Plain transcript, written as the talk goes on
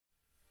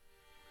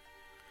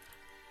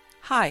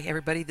Hi,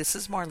 everybody. This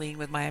is Marlene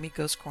with Miami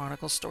Ghost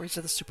Chronicles Stories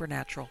of the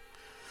Supernatural.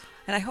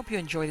 And I hope you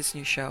enjoy this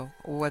new show,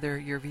 whether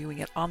you're viewing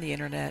it on the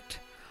internet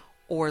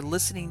or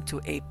listening to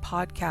a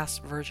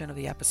podcast version of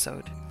the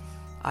episode.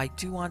 I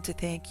do want to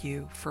thank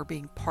you for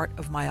being part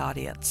of my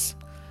audience.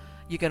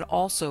 You can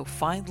also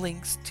find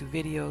links to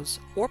videos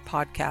or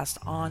podcasts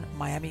on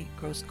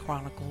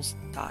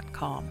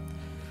MiamiGhostChronicles.com,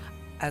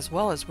 as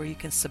well as where you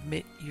can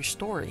submit your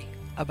story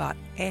about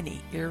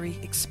any eerie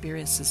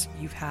experiences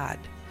you've had,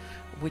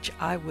 which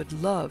I would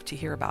love to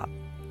hear about.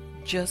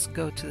 Just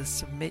go to the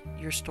Submit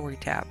Your Story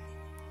tab.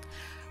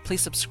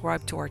 Please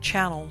subscribe to our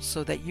channel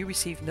so that you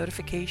receive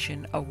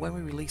notification of when we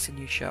release a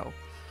new show.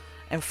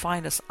 And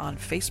find us on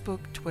Facebook,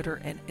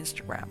 Twitter, and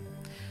Instagram.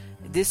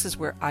 This is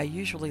where I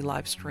usually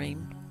live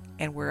stream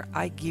and where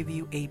I give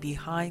you a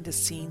behind the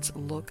scenes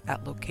look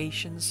at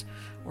locations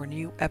where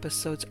new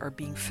episodes are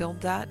being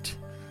filmed at.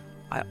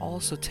 I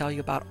also tell you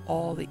about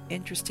all the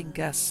interesting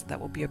guests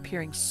that will be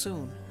appearing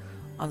soon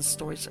on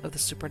Stories of the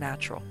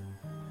Supernatural.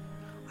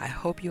 I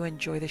hope you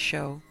enjoy the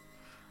show,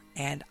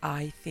 and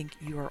I think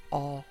you are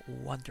all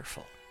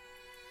wonderful.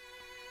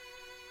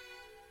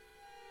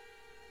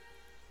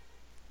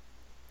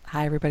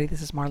 Hi everybody,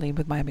 this is Marlene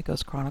with Miami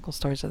Ghost Chronicles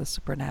Stories of the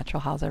Supernatural.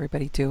 How's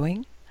everybody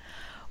doing?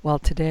 Well,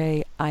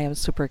 today I am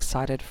super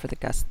excited for the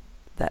guest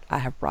that I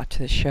have brought to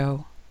the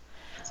show.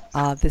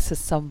 This is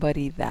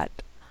somebody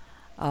that,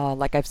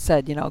 like I've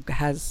said,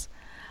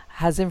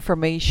 has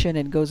information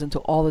and goes into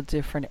all the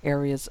different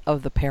areas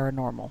of the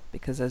paranormal.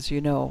 Because as you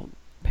know,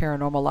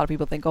 paranormal, a lot of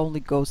people think only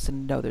ghosts,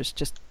 and no, there's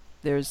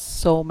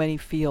so many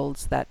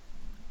fields that,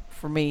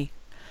 for me,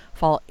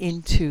 fall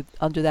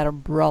under that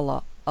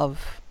umbrella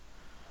of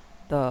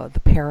the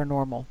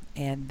paranormal.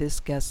 And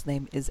this guest's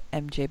name is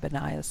MJ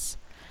Banias.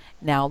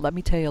 Now, let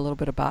me tell you a little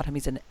bit about him.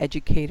 He's an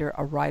educator,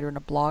 a writer, and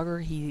a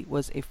blogger. He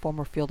was a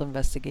former field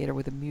investigator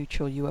with the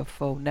Mutual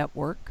UFO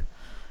Network,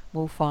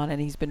 MUFON, and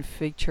he's been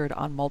featured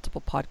on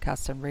multiple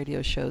podcasts and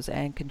radio shows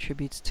and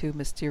contributes to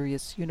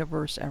Mysterious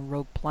Universe and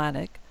Rogue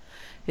Planet.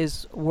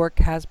 His work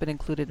has been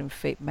included in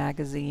Fate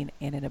magazine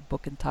and in a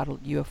book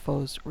entitled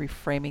UFOs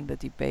Reframing the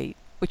Debate,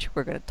 which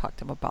we're going to talk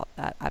to him about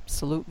that,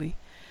 absolutely.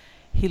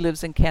 He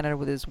lives in Canada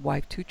with his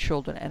wife, 2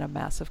 children, and a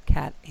massive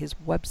cat. His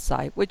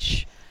website,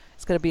 which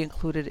is going to be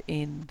included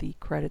in the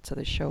credits of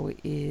the show,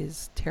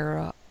 is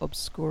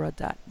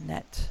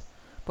terraobscura.net.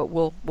 But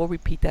we'll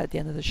repeat that at the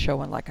end of the show,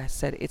 and like I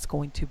said, it's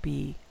going to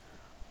be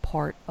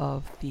part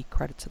of the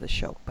credits of the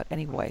show. But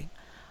anyway,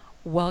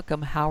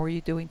 welcome. How are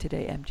you doing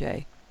today,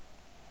 MJ?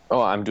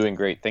 Oh, I'm doing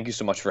great. Thank you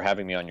so much for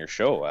having me on your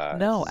show.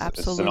 No,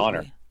 It's an honor.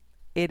 absolutely.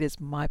 It is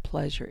my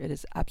pleasure. It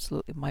is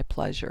absolutely my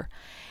pleasure.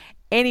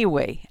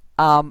 Anyway,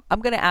 I'm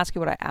going to ask you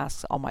what I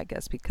ask all my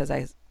guests, because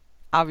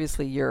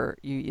obviously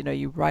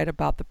you write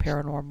about the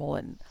paranormal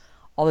and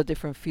all the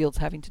different fields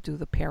having to do with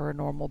the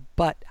paranormal.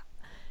 But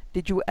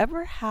did you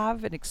ever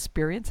have an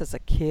experience as a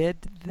kid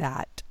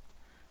that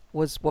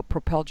was what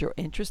propelled your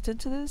interest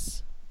into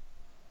this?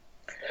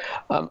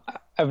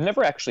 I've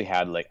never actually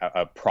had like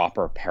a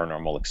proper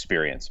paranormal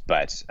experience,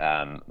 but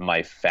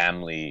my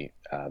family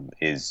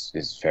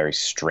is very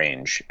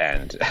strange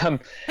and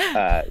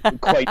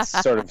quite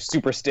sort of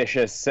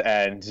superstitious,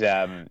 and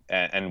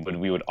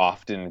when we would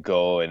often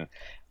go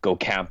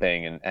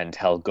camping and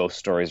tell ghost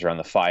stories around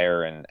the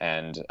fire,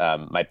 and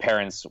my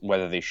parents,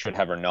 whether they should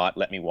have or not,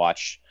 let me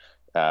watch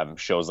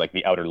shows like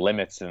The Outer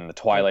Limits and The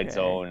Twilight Okay.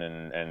 Zone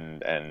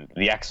and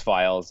The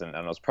X-Files, and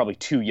I was probably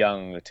too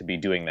young to be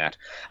doing that.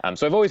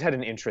 So I've always had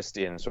an interest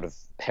in sort of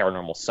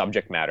paranormal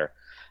subject matter.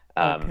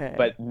 Okay.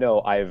 But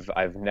no,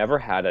 I've never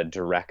had a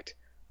direct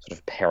sort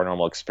of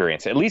paranormal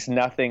experience, at least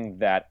nothing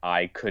that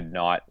I could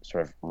not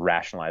sort of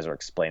rationalize or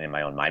explain in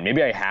my own mind.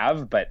 Maybe I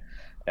have, but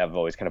I've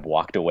always kind of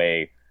walked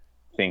away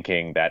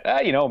thinking that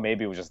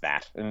maybe it was just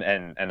that,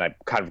 and I'm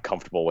kind of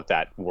comfortable with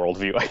that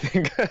worldview, I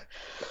think.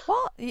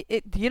 Well,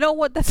 you know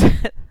what? That's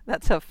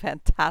a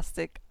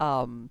fantastic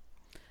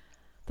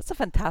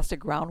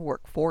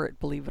groundwork for it,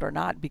 believe it or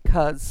not,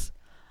 because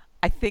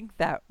I think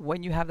that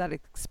when you have that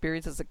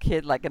experience as a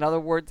kid, like in other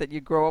words, that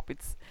you grow up,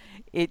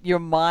 your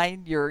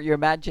mind, your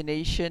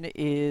imagination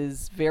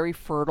is very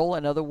fertile.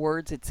 In other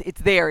words,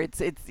 it's there.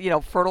 It's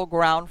fertile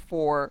ground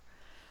for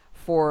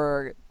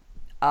how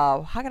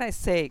can I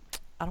say?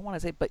 I don't want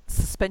to say, but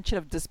suspension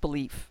of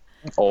disbelief.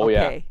 Oh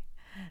yeah. Okay,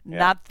 Yeah.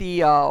 not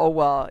the oh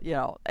well,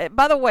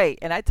 by the way,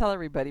 and I tell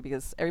everybody,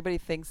 because everybody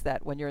thinks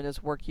that when you're in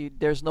this work,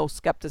 there's no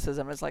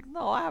skepticism. It's like,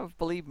 no,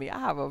 believe me, I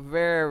have a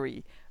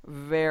very,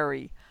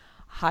 very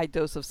high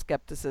dose of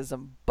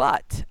skepticism,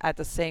 but at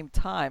the same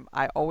time,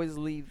 I always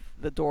leave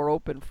the door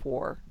open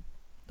for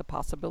the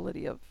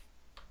possibility of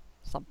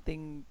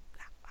something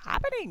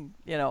happening.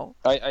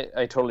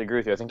 I totally agree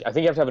with you. I think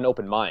you have to have an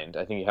open mind.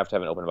 I think you have to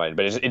have an open mind,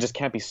 but it just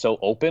can't be so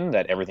open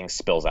that everything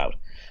spills out.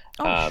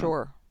 Oh, Um,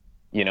 sure.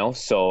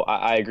 so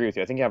I agree with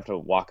you. I think you have to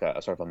walk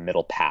a sort of a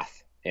middle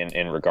path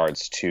in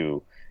regards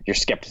to your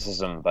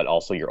skepticism, but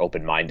also your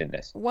open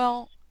mindedness.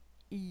 Well,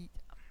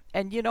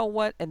 and you know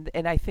what? And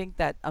I think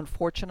that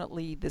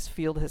unfortunately this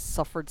field has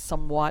suffered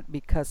somewhat,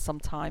 because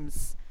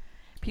sometimes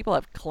people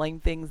have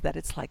claimed things that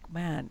it's like,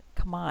 man,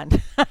 come on.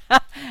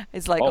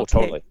 It's like, Oh, okay,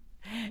 totally.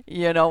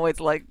 it's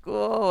like,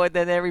 oh, and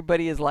then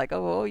everybody is like,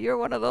 oh, you're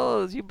one of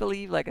those. You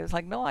believe like it's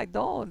like, no, I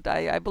don't.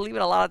 I believe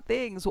in a lot of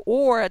things,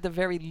 or at the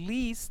very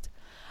least,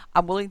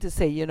 I'm willing to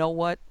say, you know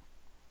what?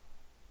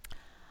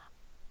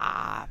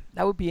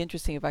 That would be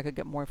interesting if I could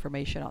get more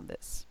information on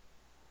this.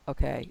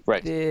 Okay,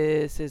 Right.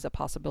 this is a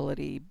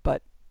possibility,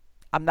 but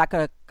I'm not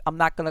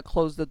gonna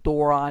close the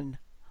door on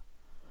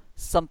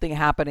something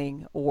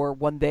happening or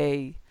one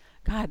day.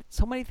 God,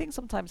 so many things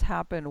sometimes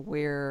happen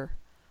where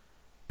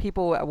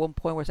people at one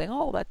point were saying,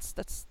 "Oh, that's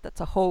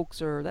a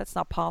hoax," or "That's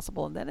not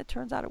possible," and then it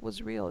turns out it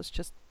was real. It's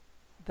just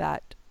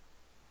that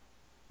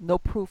no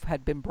proof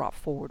had been brought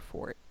forward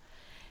for it.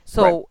 Right.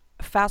 So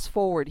fast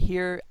forward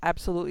here,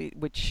 absolutely,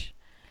 which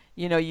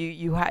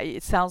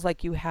it sounds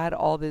like you had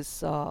all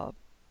this.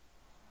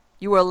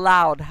 You were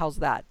allowed. How's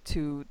that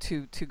to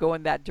go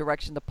in that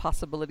direction? The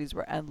possibilities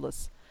were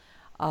endless.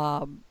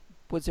 Um,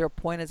 was there a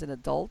point as an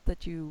adult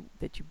that you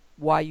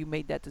why you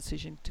made that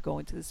decision to go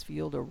into this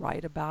field or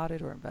write about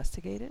it or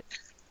investigate it?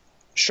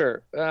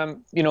 Sure.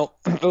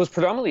 It was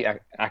predominantly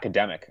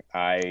academic.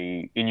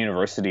 In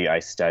university, I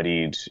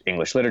studied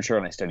English literature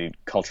and I studied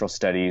cultural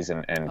studies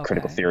and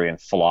critical Okay. theory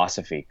and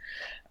philosophy.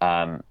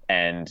 And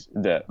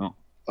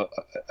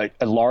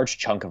a large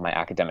chunk of my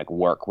academic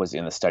work was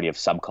in the study of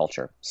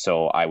subculture.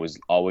 So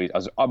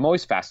I'm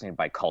always fascinated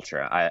by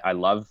culture. I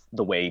love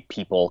the way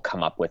people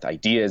come up with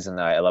ideas, and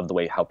I love the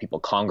way how people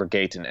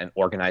congregate and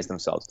organize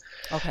themselves.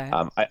 Okay.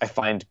 I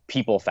find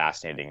people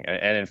fascinating,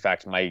 and in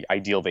fact, my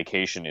ideal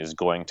vacation is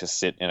going to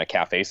sit in a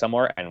cafe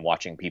somewhere and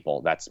watching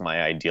people. That's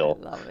my I ideal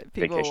love it.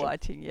 People vacation.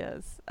 watching,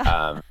 yes.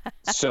 Um,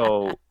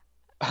 so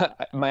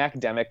my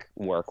academic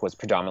work was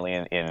predominantly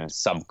in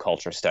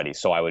subculture studies.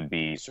 So I would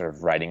be sort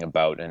of writing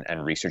about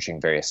and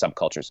researching various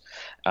subcultures.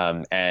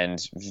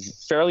 And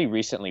fairly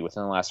recently,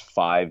 within the last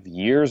 5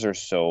 years or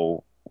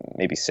so,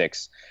 maybe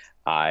six,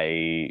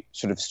 I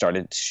sort of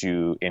started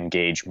to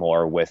engage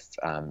more with,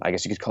 I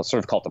guess you could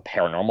sort of call it the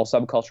paranormal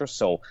subculture.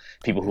 So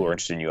people who are Okay.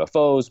 interested in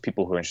UFOs,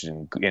 people who are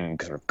interested in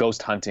sort of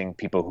ghost hunting,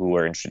 people who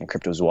are interested in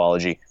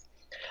cryptozoology,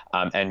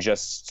 and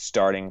just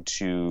starting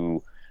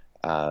to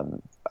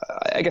um,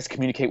 I guess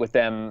communicate with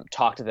them,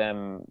 talk to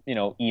them,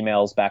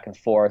 emails back and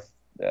forth,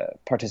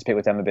 participate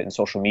with them a bit in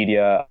social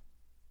media.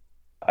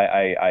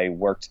 I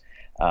worked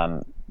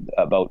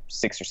about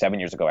 6 or 7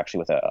 years ago actually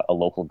with a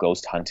local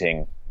ghost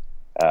hunting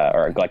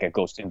or Okay. like a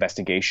ghost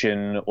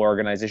investigation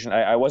organization.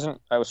 I was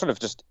sort of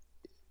just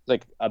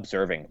like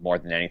observing more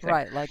than anything.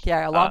 Right. Like,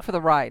 yeah, along Uh, for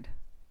the ride.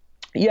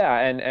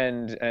 yeah,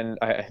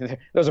 there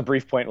was a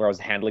brief point where I was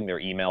handling their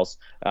emails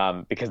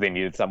because they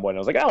needed someone. I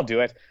was like, I'll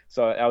do it.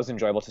 So I was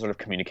enjoyable to sort of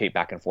communicate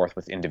back and forth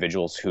with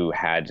individuals who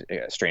had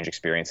strange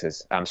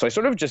experiences. So I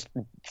sort of just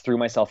threw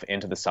myself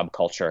into the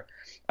subculture,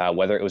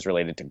 whether it was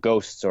related to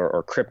ghosts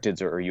or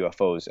cryptids or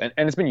UFOs, and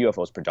it's been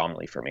UFOs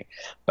predominantly for me.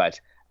 But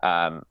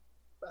um,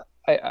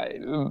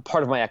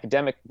 part of my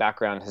academic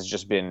background has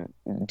just been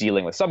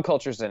dealing with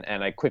subcultures,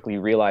 and I quickly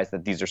realized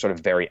that these are sort of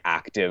very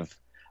active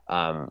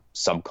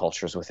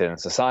subcultures within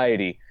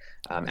society.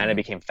 And I Okay.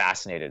 became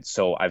fascinated.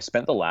 So I've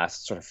spent the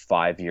last sort of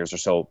 5 years or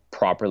so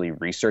properly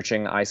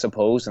researching, I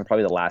suppose, and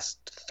probably the last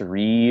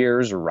 3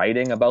 years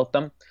writing about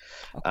them.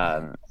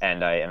 Okay.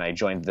 And I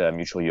joined the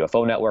Mutual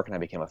UFO Network, and I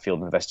became a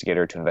field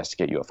investigator to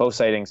investigate UFO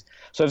sightings.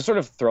 So I've sort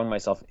of thrown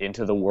myself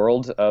into the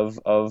world of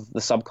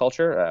the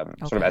subculture,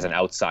 sort of as Okay. an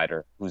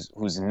outsider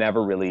who's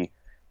never really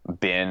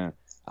been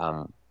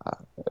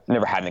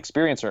never had an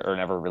experience or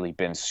never really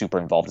been super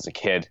involved as a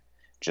kid,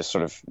 just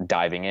sort of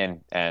diving in.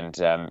 And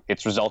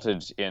it's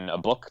resulted in a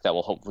book that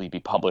will hopefully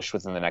be published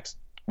within the next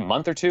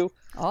month or two.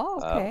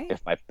 Oh, okay.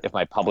 If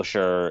my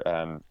publisher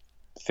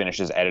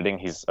finishes editing,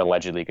 he's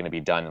allegedly going to be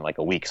done in like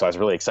a week. So I was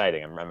really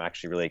excited. I'm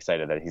actually really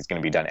excited that he's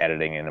going to be done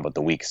editing in about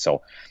the week.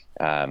 So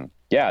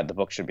yeah, the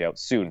book should be out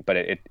soon. But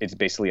it's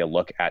basically a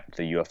look at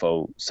the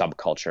UFO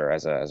subculture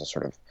as a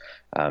sort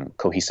of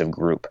cohesive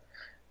group.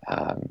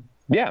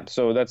 Yeah,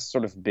 so that's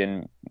sort of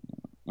been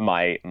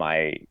my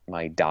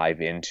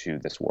dive into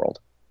this world.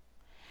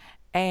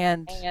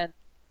 And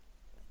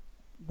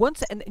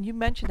once, and you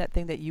mentioned that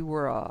thing that you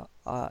were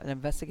an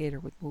investigator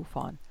with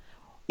MUFON.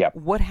 Yep.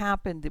 What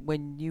happened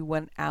when you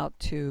went out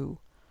to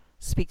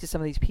speak to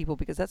some of these people?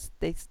 Because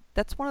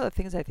that's one of the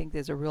things I think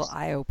is a real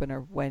eye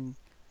opener when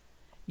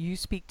you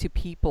speak to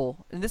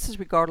people, and this is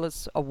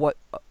regardless of what,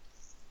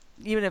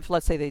 even if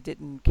let's say they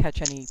didn't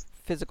catch any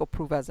physical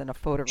proof as in a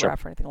Sure.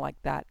 photograph or anything like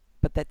that,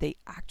 but that they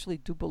actually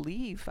do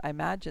believe. I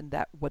imagine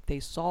that what they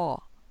saw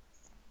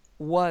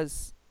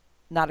was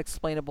not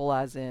explainable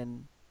as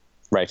in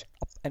Right.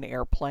 an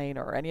airplane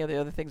or any of the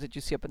other things that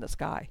you see up in the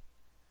sky.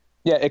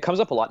 Yeah, it comes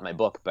up a lot in my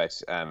book,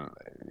 but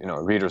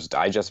Reader's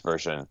Digest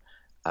version.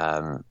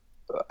 Um,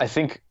 I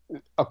think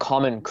a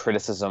common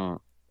criticism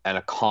and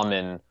a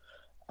common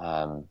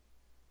um,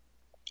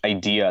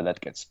 idea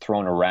that gets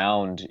thrown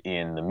around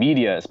in the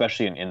media,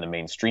 especially in the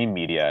mainstream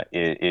media,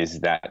 is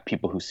that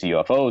people who see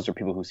UFOs or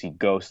people who see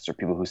ghosts or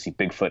people who see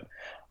Bigfoot,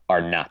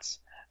 are nuts,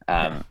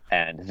 and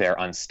they're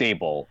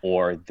unstable,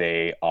 or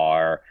they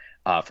are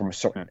from a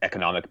certain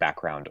economic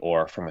background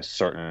or from a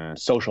certain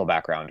social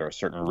background or a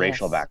certain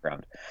racial Yes.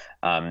 background,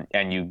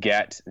 and you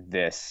get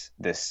this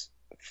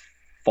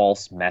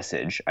false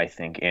message, I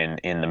think,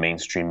 in the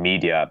mainstream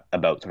media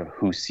about sort of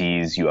who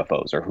sees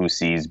UFOs or who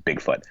sees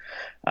Bigfoot,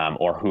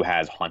 or who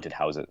has haunted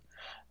houses.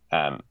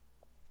 Um,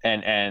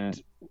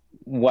 and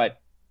what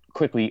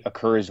quickly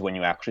occurs when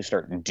you actually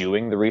start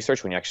doing the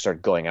research, when you actually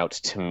start going out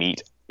to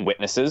meet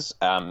witnesses,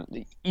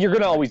 you're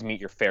going to Right. always meet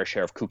your fair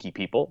share of kooky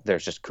people.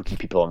 There's just kooky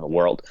people in the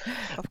world.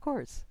 Of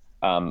course.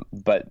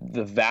 But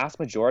the vast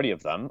majority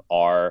of them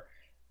are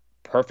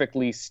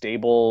perfectly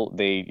stable.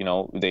 They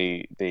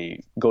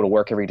go to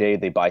work every day.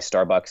 They buy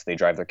Starbucks. They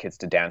drive their kids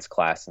to dance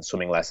class and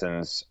swimming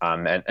lessons.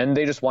 And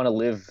they just want to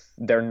live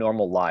their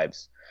normal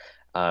lives.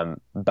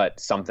 But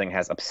something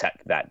has upset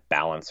that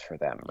balance for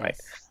them, right?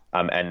 Yes.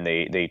 And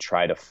they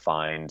try to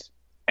find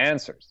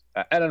answers.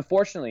 And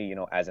unfortunately,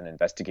 as an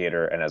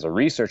investigator and as a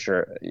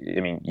researcher, I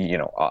mean,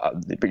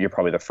 but you're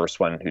probably the first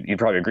one who you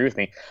probably agree with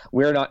me.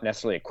 We're not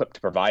necessarily equipped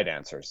to provide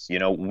answers. We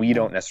don't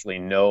No. necessarily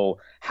know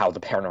how the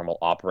paranormal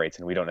operates,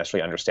 and we don't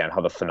necessarily understand how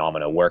the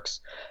phenomena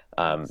works.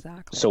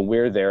 Exactly. So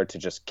we're there to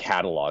just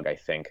catalog, I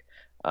think.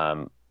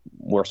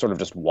 We're sort of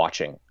just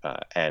watching,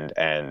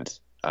 and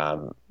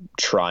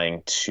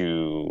trying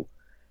to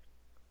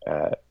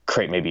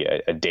create maybe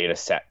a data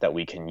set that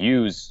we can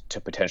use to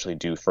potentially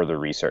do further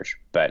research.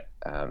 But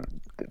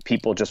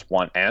people just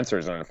want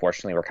answers, and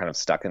unfortunately, we're kind of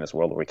stuck in this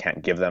world where we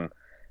can't give them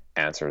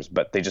answers.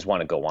 But they just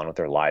want to go on with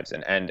their lives,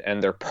 and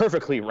they're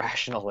perfectly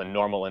rational and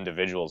normal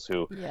individuals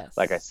who,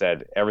 like I Yes.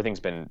 said, everything's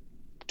been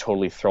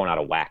totally thrown out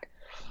of whack.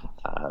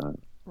 Um,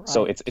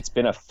 so Right. it's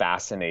been a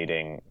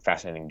fascinating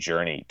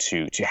journey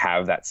to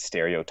have that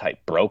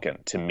stereotype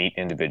broken, to meet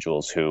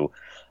individuals who,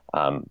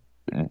 um,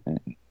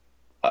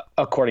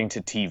 according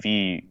to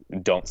TV,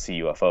 don't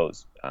see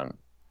UFOs,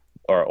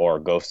 or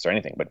ghosts or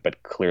anything,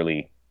 but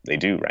clearly they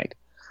do, right?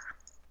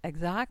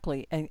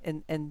 Exactly.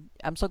 And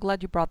I'm so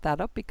glad you brought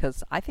that up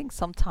because I think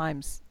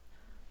sometimes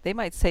they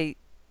might say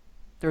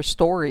their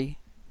story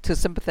to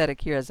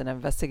sympathetic here as an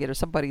investigator,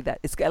 somebody that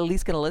is at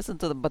least going to listen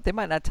to them, but they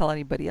might not tell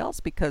anybody else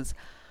because,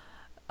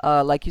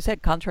 like you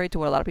said, contrary to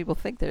what a lot of people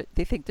think,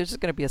 they think there's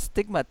just going to be a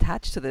stigma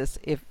attached to this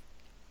if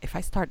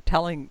I start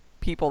telling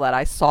people that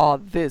I saw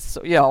this,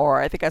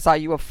 or I think I saw a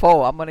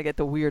UFO, I'm going to get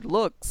the weird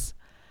looks.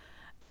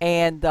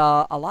 And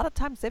a lot of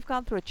times they've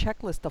gone through a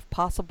checklist of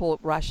possible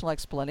rational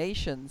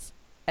explanations,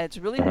 and it's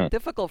really Hmm.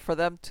 difficult for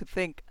them to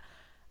think,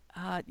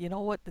 you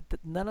know what,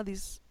 none of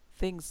these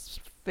things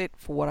fit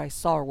for what I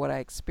saw or what I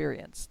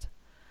experienced.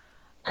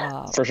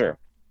 Uh, For sure.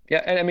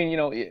 Yeah, and I mean,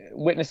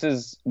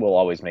 witnesses will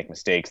always make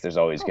mistakes. There's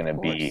always going of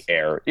to be course.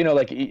 error.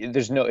 Like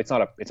there's no, it's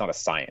not a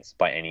science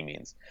by any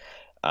means.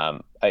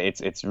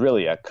 It's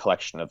really a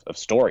collection of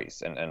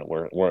stories, and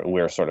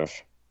we're sort of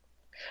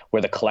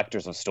we're the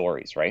collectors of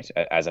stories, right?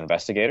 As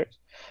investigators,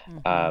 Hmm.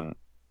 um,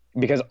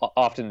 because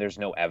often there's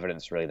no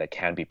evidence really that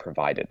can be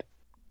provided,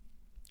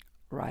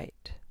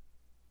 Right.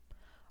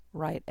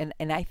 Right. And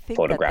I think that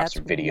photographs that's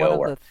or one video of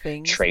or the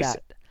things trace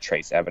that,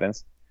 trace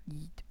evidence.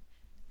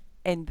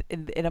 and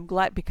I'm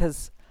glad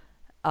because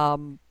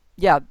um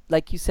yeah,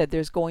 like you said,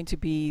 there's going to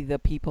be the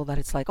people that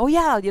it's like, oh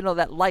yeah,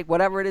 that light,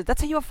 whatever it is,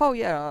 that's a UFO,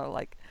 yeah,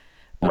 like,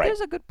 but Right. there's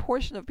a good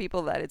portion of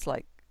people that it's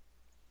like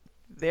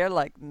they're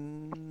like,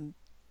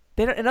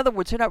 they don't, in other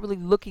words, they're not really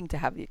looking to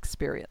have the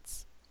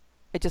experience.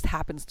 It just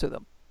happens to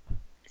them.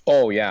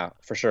 Oh yeah,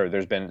 for sure.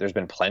 There's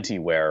been plenty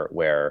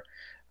where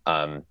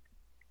um,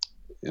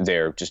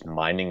 they're just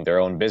minding their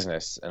own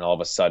business, and all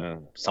of a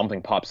sudden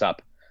something pops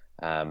up,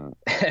 and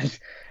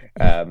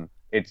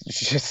it's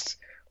just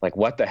like,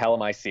 what the hell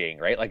am I seeing,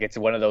 right? Like it's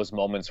one of those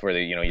moments where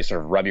you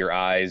sort of rub your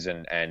eyes,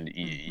 and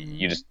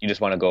you Hmm.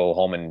 just want to go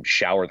home and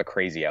shower the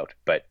crazy out,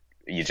 but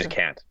you just Sure.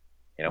 can't,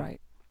 you know?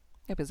 Right.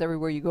 Yeah, because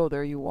everywhere you go,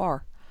 there you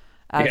are.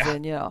 As Yeah.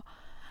 in,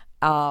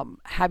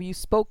 have you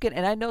spoken?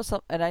 And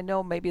I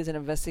know maybe as an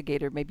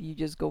investigator, maybe you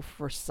just go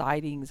for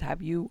sightings.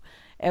 Have you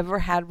ever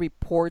had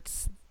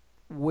reports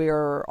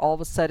where all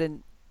of a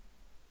sudden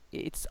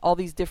it's all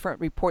these different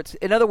reports?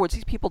 In other words,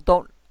 these people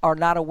don't are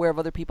not aware of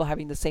other people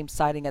having the same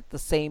sighting at the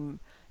same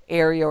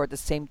area or at the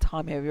same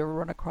time. Have you ever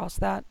run across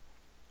that?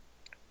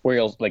 Where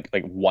you'll like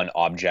one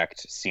object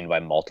seen by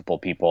multiple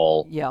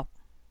people. Yeah.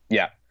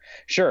 Yeah,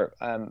 sure.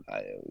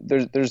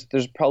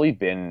 There's probably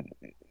been,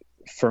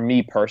 for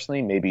me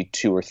personally, maybe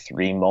two or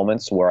three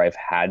moments where I've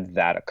had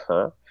that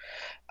occur.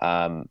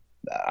 Um,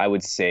 I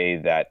would say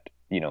that,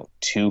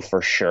 two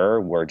for sure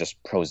were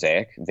just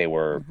prosaic. They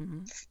were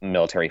Hmm.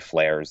 military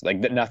flares, like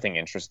nothing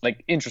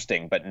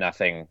interesting, but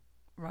nothing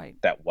Right.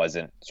 that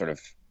wasn't sort of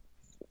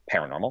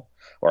paranormal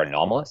or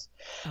anomalous.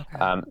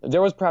 Okay.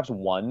 There was perhaps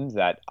one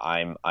that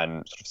I'm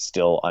sort of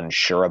still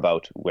unsure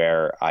about,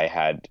 where I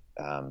had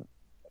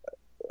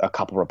a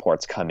couple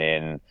reports come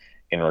in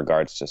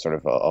regards to sort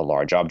of a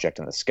large object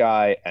in the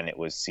sky, and it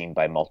was seen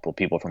by multiple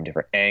people from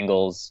different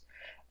angles.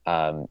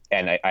 And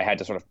I had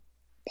to sort of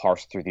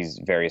parse through these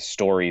various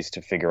stories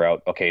to figure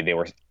out, okay, they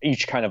were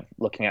each kind of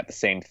looking at the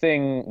same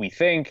thing, we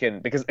think,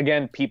 and because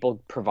again,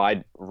 people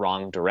provide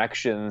wrong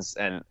directions,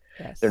 and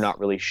They're Yes. not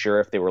really sure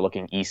if they were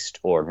looking east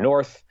or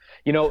north.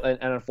 And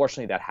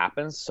unfortunately that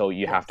happens. So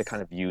you have to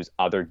kind Yes. of use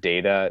other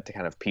data to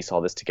kind of piece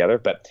all this together.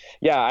 But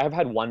yeah, I have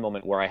had one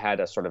moment where I had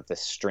a sort of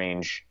this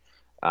strange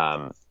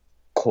um,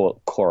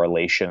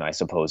 correlation, I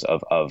suppose,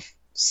 of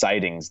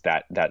sightings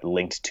that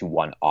linked to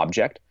one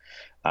object.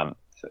 Um,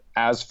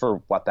 as for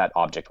what that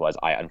object was,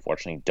 I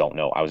unfortunately don't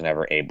know. I was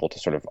never able to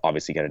sort of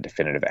obviously get a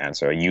definitive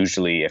answer.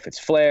 Usually, if it's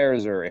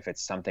flares or if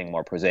it's something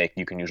more prosaic,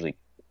 you can usually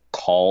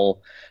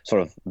call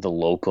sort of the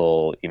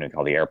local, you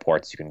call the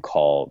airports, you can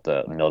call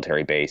the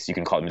military base, you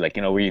can call them like,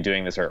 were you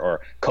doing this,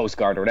 or Coast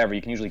Guard or whatever.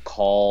 You can usually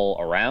call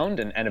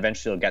around and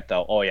eventually you'll get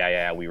the, oh, yeah,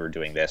 yeah, we were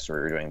doing this or we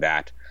were doing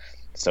that.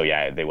 So,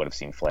 yeah, they would have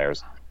seen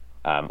flares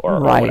or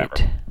whatever.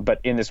 Right. But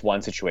in this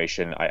one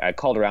situation, I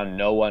called around.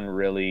 No one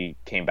really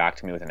came back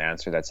to me with an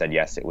answer that said,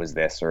 yes, it was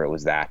this or it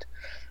was that.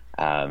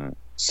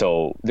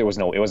 So there was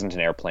no, it wasn't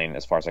an airplane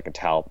as far as I could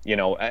tell.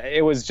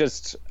 It was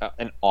just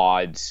an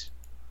odd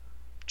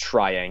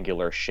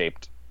triangular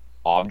shaped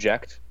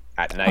object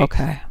at night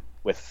Okay.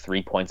 with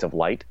 3 points of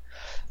light.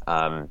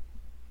 Um,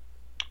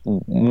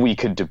 we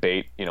could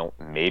debate,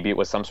 maybe it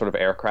was some sort of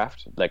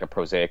aircraft, like a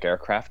prosaic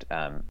aircraft,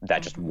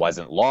 that just Hmm.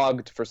 wasn't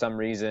logged for some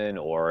reason,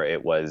 or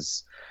it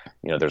was,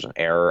 there's an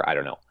error. I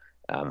don't know.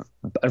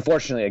 But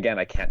unfortunately, again,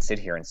 I can't sit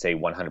here and say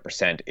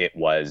 100% it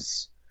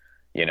was,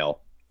 you know,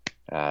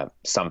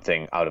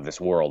 something out of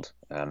this world.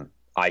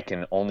 I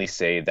can only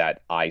say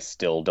that I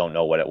still don't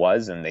know what it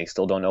was, and they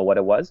still don't know what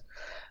it was.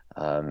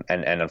 And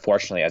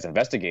unfortunately, as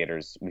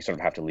investigators, we sort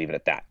of have to leave it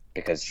at that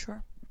because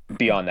Sure.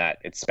 beyond that,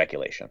 it's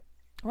speculation.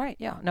 Right.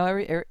 Yeah. No.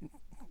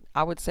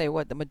 I would say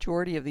what the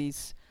majority of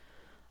these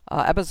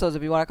episodes,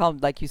 if you want to call them,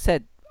 like you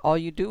said, all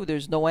you do,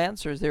 there's no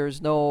answers.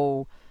 There's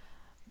no.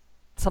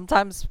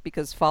 Sometimes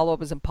because follow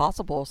up is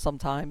impossible.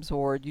 Sometimes,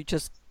 or you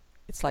just,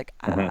 it's like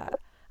Hmm.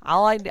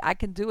 all I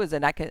can do is,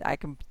 and I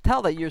can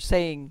tell that you're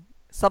saying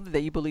something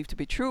that you believe to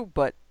be true,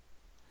 but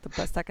the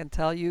best I can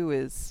tell you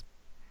is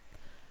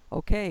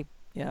okay.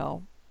 You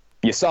know,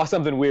 You saw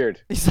something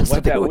weird. it's just a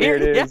What bit that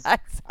weird weird. Yeah. is,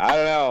 I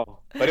don't know,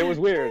 but it was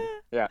weird.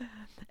 Yeah.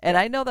 And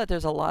I know that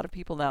there's a lot of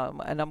people now,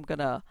 and I'm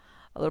gonna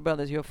a little bit on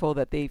this UFO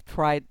that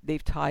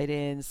they've tied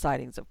in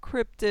sightings of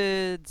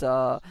cryptids,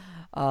 the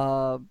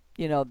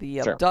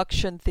Sure.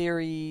 abduction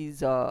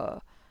theories,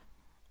 a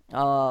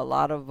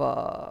lot of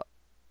a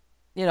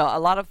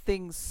lot of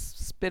things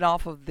spin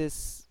off of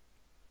this.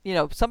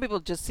 Some people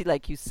just see,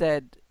 like you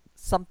said,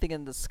 something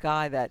in the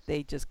sky that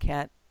they just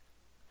can't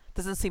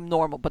doesn't seem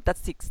normal, but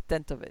that's the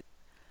extent of it.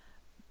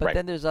 But Right.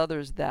 then there's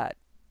others that,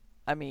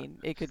 I mean,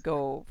 it could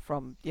go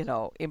from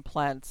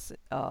implants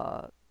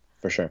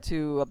For sure.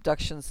 to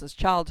abductions since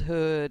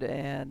childhood,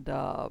 and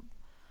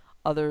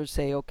others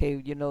say, okay,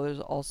 there's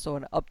also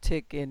an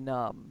uptick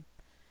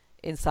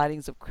in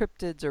sightings of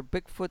cryptids or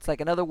Bigfoots. Like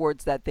in other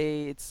words, that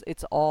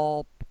it's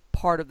all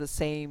part of the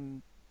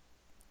same,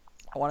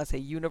 I want to say,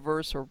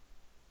 universe or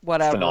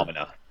whatever.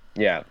 Phenomena.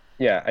 Yeah.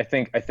 Yeah. I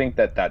think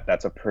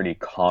that's a pretty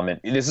common.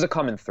 This is a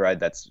common thread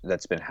that's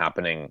been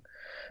happening.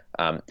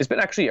 It's been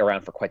actually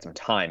around for quite some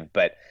time,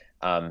 but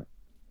um,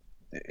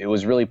 it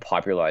was really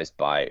popularized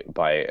by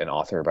an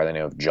author by the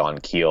name of John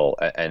Keel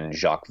and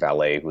Jacques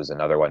Vallée, who's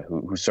another one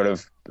who sort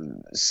of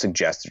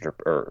suggested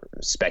or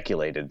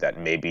speculated that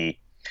maybe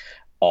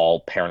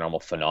all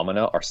paranormal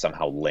phenomena are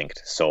somehow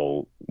linked.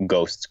 So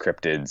ghosts,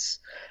 cryptids,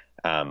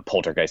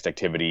 poltergeist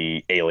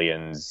activity,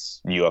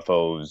 aliens,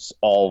 UFOs,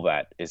 all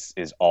that is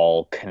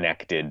all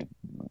connected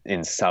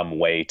in some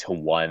way to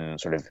one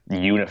sort of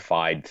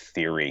unified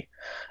theory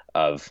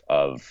of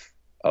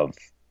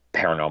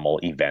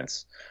paranormal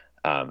events.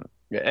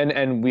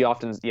 And we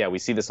often, yeah, we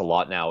see this a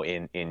lot now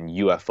in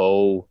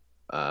UFO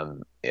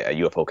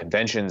UFO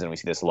conventions, and we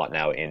see this a lot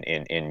now in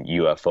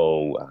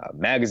UFO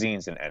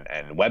magazines and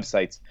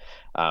websites.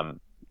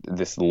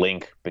 This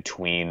link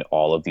between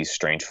all of these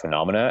strange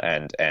phenomena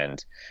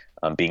and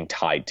being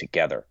tied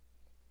together.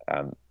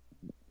 Um,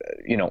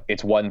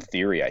 it's one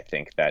theory I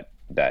think that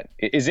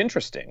is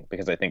interesting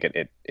because I think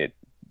it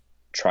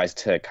tries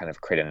to kind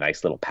of create a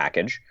nice little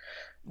package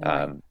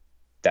Right. um,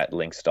 that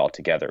links it all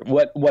together.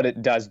 What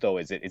it does though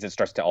is it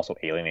starts to also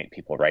alienate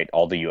people, right?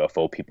 All the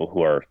UFO people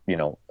who are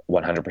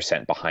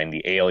 100% behind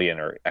the alien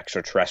or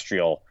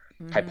extraterrestrial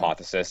Hmm.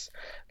 hypothesis,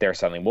 they're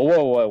suddenly, whoa,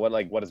 whoa, whoa,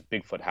 what does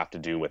Bigfoot have to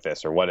do with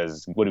this, or what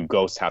do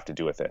ghosts have to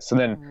do with this? And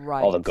then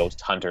Right. all the ghost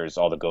hunters,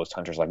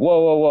 like, whoa,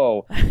 whoa,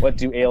 whoa, what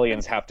do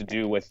aliens have to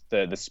do with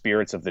the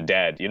spirits of the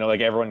dead? Like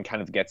everyone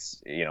kind of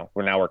gets,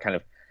 we're kind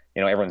of,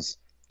 everyone's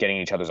getting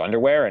each other's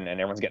underwear and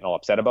everyone's getting all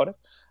upset about it.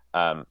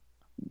 Um,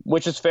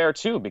 which is fair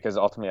too, because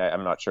ultimately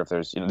I'm not sure if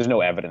there's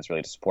no evidence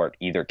really to support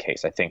either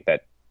case. I think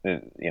that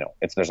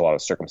there's a lot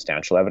of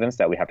circumstantial evidence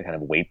that we have to kind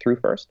of wade through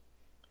first.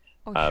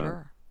 Oh, Um,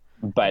 sure.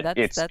 And but that's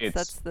it's that's it's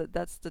that's the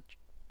that's the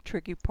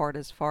tricky part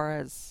as far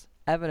as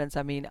evidence.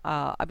 I mean,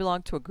 I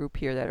belong to a group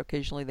here that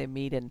occasionally they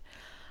meet, and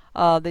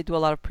they do a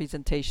lot of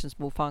presentations.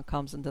 MUFON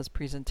comes and does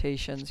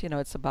presentations.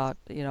 It's about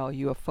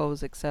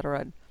UFOs,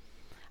 etc. And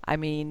I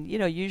mean,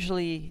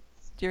 usually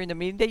during the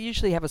meeting they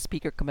usually have a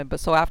speaker come in, but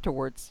so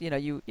afterwards,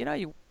 you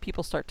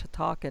people start to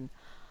talk, and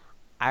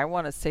I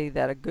want to say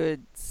that a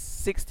good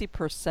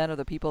 60% of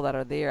the people that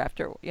are there,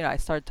 after I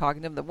started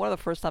talking to them, one of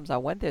the first times I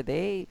went there,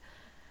 they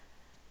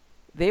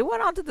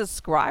went on to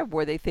describe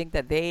where they think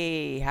that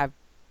they have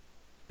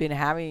been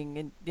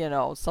having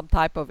some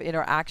type of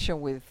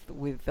interaction with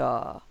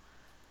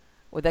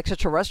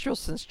extraterrestrials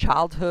since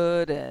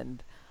childhood,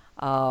 and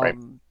Right.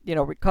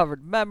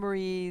 recovered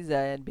memories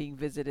and being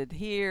visited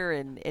here,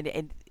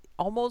 and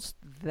almost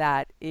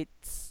that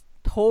it's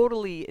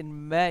totally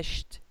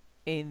enmeshed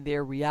in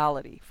their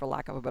reality, for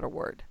lack of a better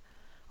word.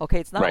 Okay,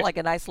 it's not Right. like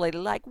an isolated,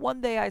 like one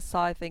day I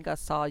think I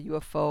saw a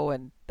UFO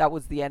and that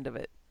was the end of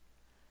it.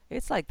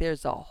 It's like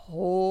there's a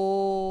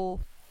whole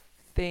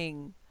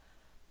thing.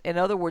 In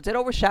other words, it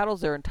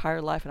overshadows their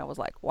entire life, and I was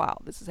like, wow,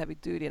 this is heavy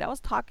duty. And I was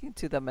talking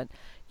to them, and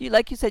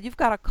like you said, you've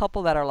got a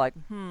couple that are like,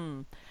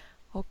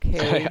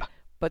 okay, Yeah.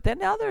 but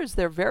then others,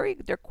 they're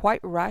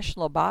quite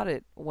rational about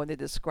it when they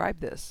describe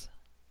this.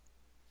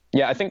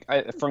 Yeah, I think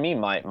for me,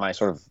 my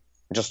sort of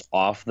just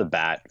off the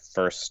bat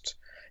first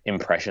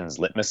impressions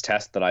litmus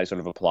test that I sort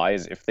of apply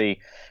is if they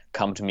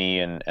come to me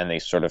and they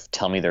sort of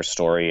tell me their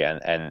story,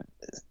 and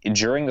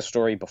during the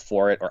story,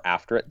 before it or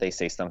after it, they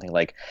say something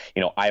like,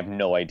 I have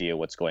no idea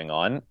what's going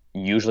on.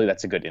 Usually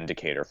that's a good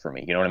indicator for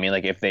me. You know what I mean?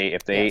 Like if they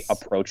Yes.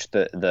 approach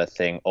the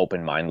thing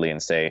open-mindedly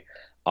and say,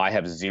 I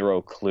have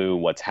zero clue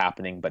what's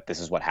happening, but this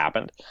is what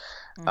happened.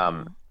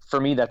 Mm-hmm. For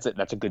me, that's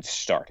a good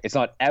start. It's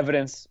not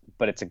evidence,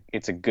 but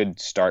it's a good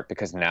start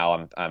because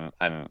now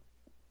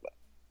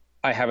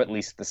I have at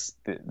least this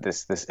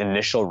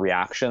initial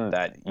reaction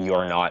that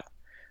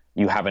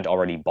you haven't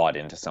already bought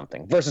into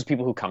something, versus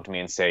people who come to me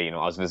and say, I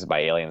was visited by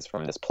aliens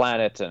from this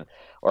planet, and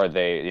or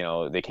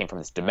they came from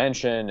this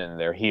dimension and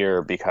they're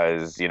here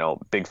because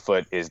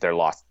Bigfoot is their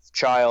lost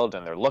child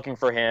and they're looking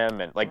for him,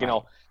 and like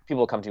Right.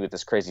 people come to me with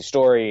this crazy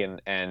story,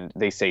 and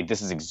they say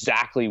this is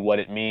exactly what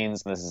it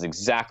means and this is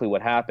exactly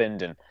what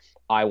happened, and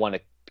I want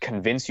to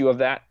convince you of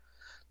that.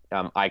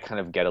 I kind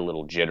of get a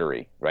little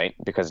jittery, right?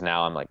 Because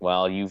now I'm like,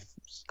 well, you've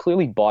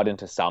clearly bought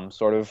into some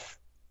sort of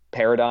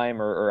paradigm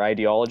or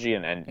ideology,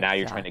 and now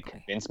you're trying to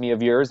Exactly. convince me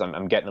of yours.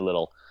 I'm getting a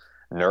little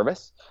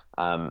nervous.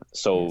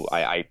 So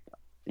Yes.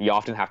 you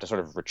often have to sort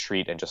of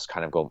retreat and just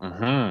kind of go,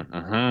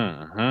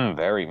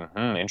 very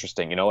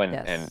interesting, and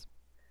Yes.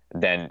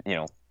 then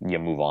you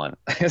move on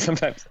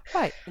sometimes.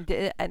 Right.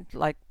 And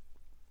like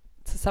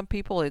to some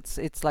people,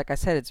 it's like I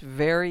said, it's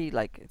very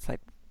like it's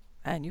like,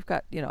 man, you've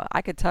got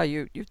I could tell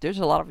there's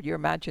a lot of your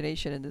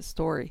imagination in this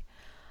story.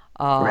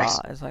 Right.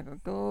 It's like,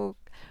 oh,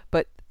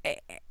 but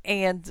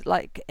and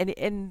like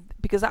and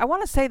because I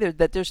want to say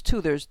that there's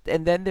two,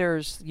 and then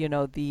there's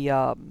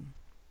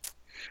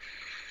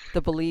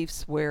the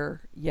beliefs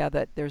where, yeah,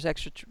 that there's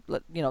extra,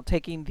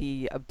 taking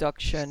the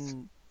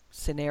abduction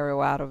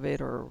scenario out of it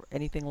or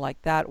anything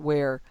like that,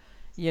 where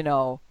you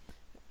know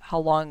how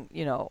long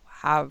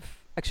have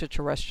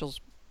extraterrestrials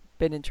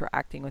been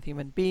interacting with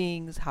human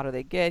beings, how do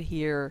they get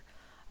here,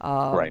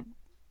 Right. um,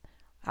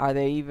 are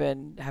they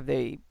even have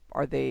they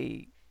are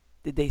they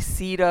did they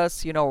seed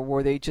us, or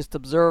were they just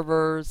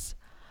observers?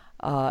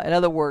 In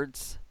other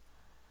words,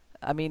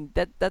 I mean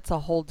that's a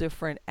whole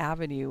different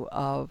avenue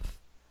of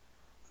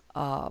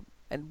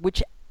and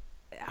which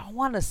I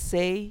want to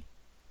say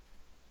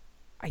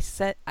I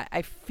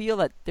feel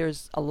that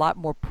there's a lot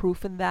more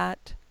proof in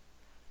that,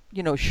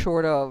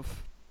 short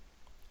of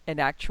an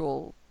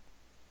actual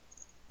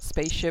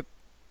spaceship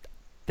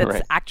that's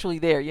Right. actually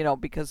there,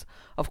 because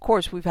of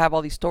course we've have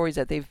all these stories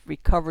that they've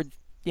recovered,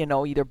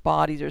 either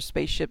bodies or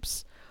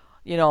spaceships,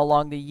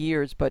 along the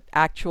years, but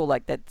actual,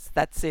 like,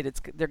 that's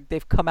it.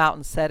 They've come out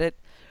and said it,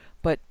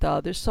 but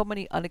there's so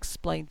many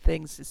unexplained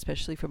things,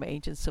 especially from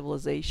ancient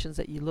civilizations,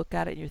 that you look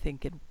at it and you're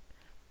thinking,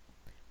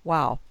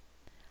 wow,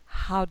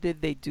 how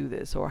did they do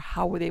this, or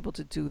how were they able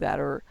to do that,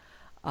 or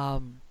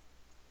um,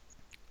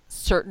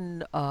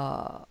 certain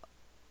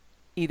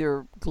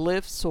either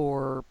glyphs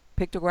or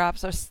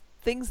pictographs or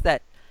things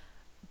that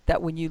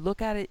when you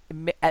look at it,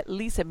 at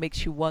least it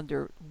makes you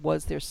wonder,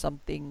 was there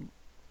something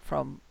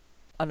from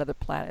another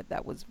planet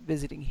that was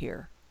visiting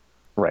here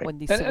Right. when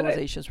these And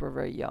civilizations were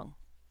very young?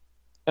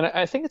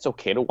 I think it's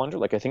okay to wonder.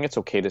 Like, I think it's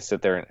okay to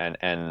sit there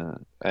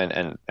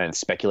and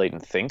speculate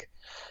and think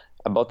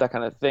about that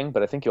kind of thing.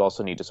 But I think you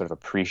also need to sort of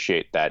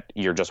appreciate that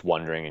you're just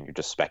wondering and you're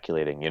just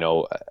speculating. I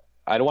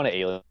don't want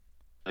to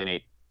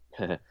alienate,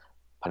 pun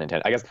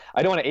intended. I guess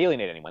I don't want to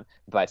alienate anyone.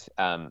 But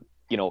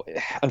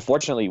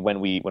unfortunately, when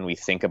we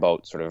think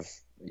about sort of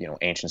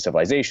ancient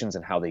civilizations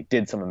and how they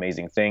did some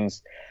amazing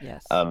things,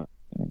 Yes. um,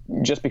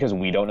 just because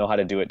we don't know how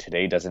to do it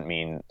today doesn't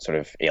mean sort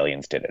of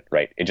aliens did it,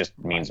 right? It just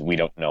means we Right.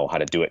 don't know how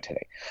to do it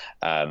today.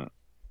 Um,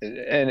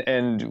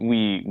 and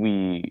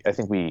we I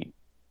think we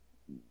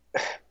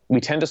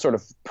tend to sort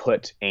of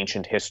put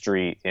ancient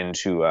history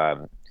into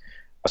a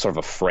sort of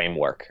a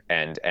framework,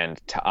 and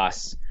to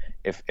us,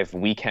 if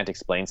we can't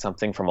explain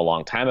something from a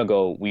long time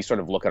ago, we sort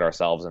of look at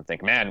ourselves and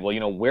think, man,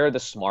 well, we're the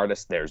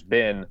smartest there's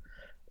been,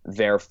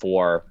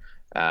 therefore,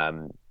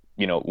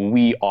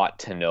 we ought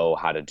to know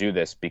how to do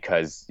this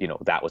because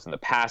that was in the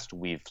past.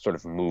 We've sort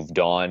of moved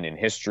on in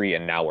history,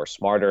 and now we're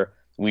smarter.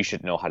 we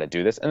should know how to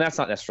do this. And that's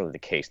not necessarily the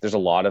case. There's a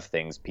lot of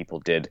things people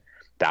did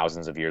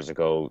thousands of years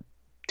ago,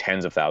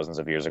 tens of thousands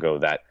of years ago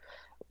that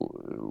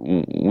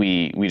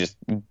we just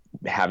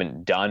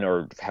haven't done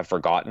or have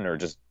forgotten or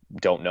just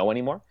don't know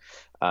anymore.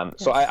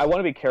 So I Yes. want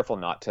to be careful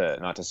not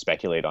to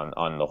speculate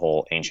on the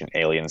whole ancient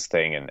aliens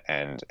thing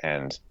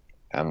and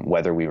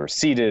whether we were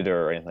seeded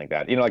or anything like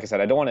that. Like I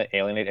said, I don't want to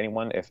alienate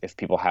anyone if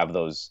people have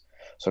those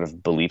sort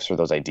of beliefs or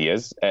those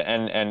ideas,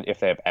 and if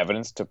they have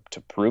evidence to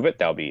prove it,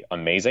 that would be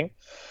amazing.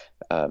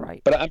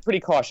 Right. But I'm pretty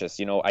cautious.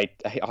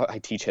 I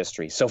teach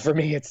history, so for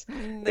me, it's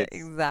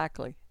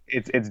Exactly.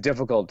 it's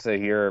difficult to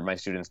hear my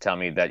students tell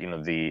me that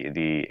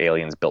the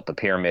aliens built the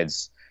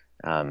pyramids,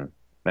 and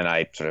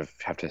I sort of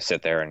have to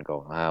sit there and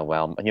go,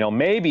 well,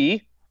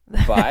 maybe,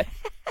 but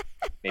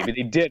maybe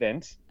they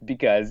didn't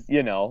because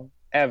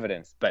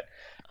evidence. But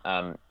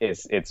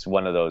it's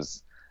one of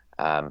those.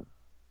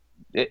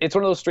 It's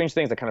one of those strange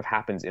things that kind of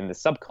happens in the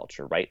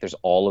subculture, right? There's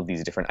all of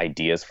these different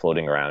ideas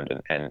floating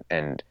around,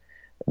 and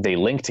they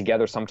link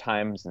together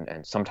sometimes,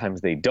 and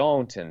sometimes they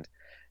don't, and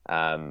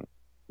um,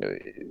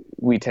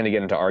 we tend to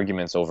get into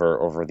arguments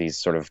over these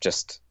sort of,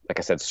 just like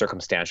I said,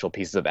 circumstantial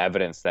pieces of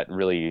evidence that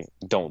really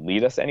don't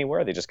lead us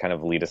anywhere. They just kind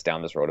of lead us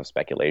down this road of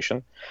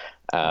speculation.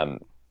 Right.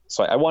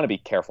 So I want to be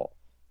careful.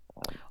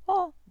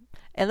 Well,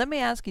 and let me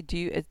ask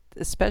you,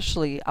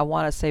 especially, I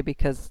want to say,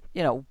 because,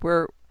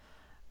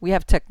 we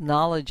have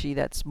technology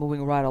that's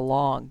moving right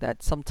along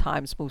that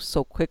sometimes moves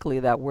so quickly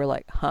that we're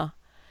like, huh?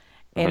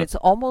 And Mhm. it's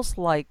almost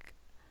like,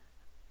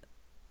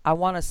 I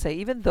want to say,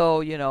 even though,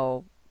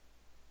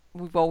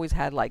 we've always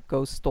had like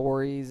ghost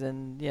stories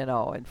and,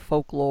 and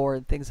folklore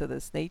and things of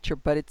this nature,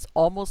 but it's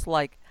almost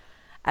like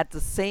at the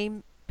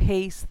same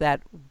pace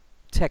that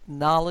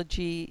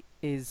technology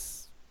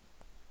is,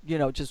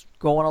 just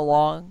going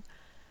along,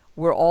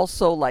 we're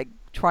also like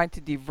trying to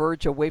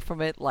diverge away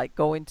from it, like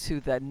going to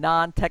the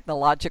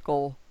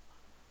non-technological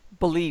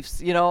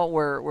beliefs,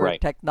 where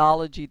Right,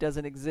 technology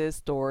doesn't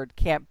exist or it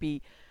can't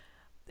be,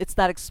 it's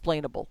not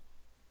explainable.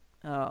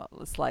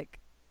 It's like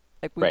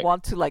we right.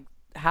 want to like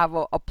have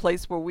a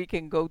place where we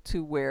can go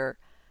to where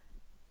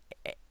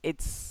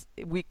it's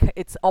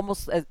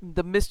almost as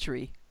the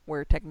mystery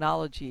where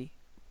technology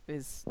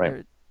is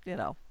Right.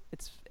 there,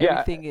 it's Yeah,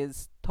 everything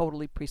is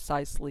totally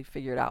precisely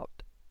figured out.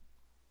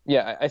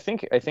 yeah. I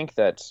think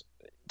that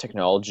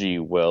technology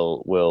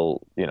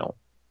will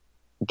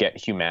get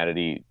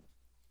humanity,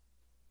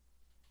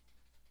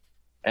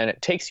 and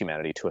it takes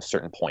humanity to a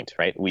certain point,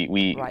 right?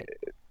 We Right.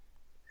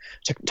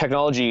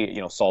 technology,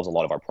 solves a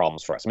lot of our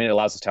problems for us. I mean, it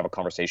allows us to have a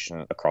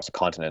conversation across a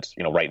continent,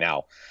 right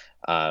now.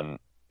 Um,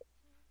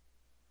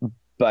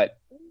 but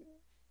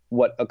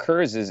what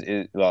occurs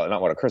is, well,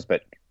 not what occurs,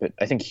 but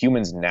I think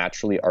humans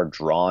naturally are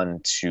drawn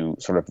to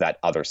sort of that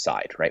other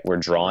side, right? We're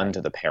drawn Right.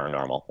 to the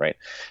paranormal, right?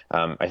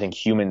 I think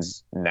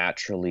humans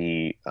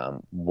naturally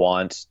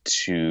want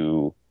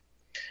to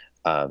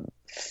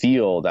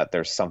feel that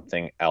there's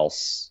something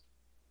else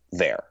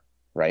there,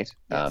 right?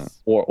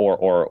 Yes.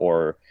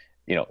 Or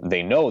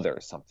they know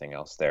there's something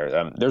else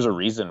there. There's a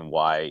reason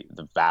why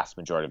the vast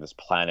majority of this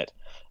planet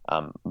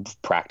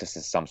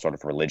practices some sort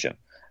of religion.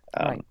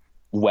 Um, Right.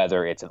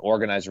 whether it's an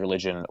organized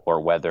religion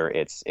or whether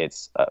it's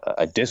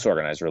a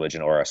disorganized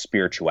religion or a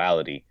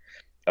spirituality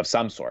of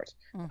some sort.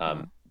 Mm-hmm.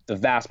 Um, the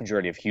vast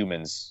majority of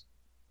humans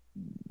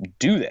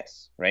do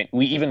this, right?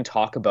 We even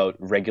talk about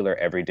regular,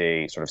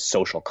 everyday sort of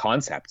social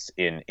concepts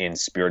in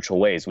spiritual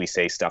ways.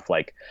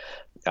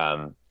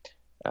 Um,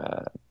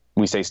 uh,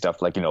 we say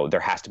stuff like, there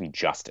has to be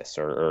justice,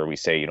 or we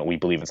say, we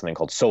believe in something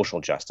called social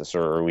justice,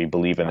 or we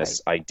believe in Right.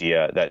 this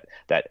idea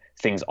that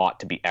things ought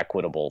to be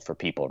equitable for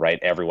people, right?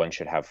 Everyone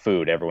should have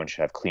food, everyone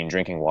should have clean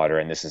drinking water,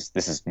 and this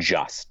is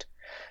just.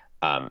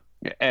 Um,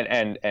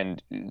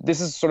 and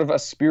this is sort of a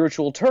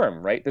spiritual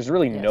term, right? There's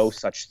really no Yes.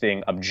 such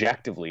thing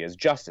objectively as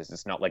justice.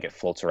 It's not like it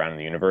floats around in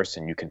the universe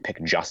and you can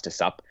pick justice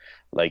up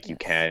like you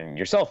Yes. can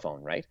your cell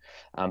phone, right?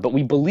 But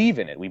we believe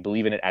in it. We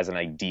believe in it as an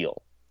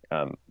ideal.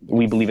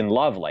 We believe Yes. in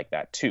love like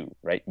that too,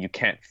 right? You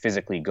can't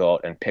physically go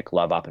out and pick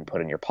love up and put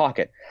it in your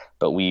pocket,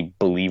 but we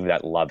believe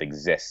that love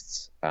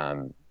exists.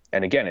 And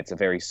again, it's a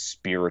very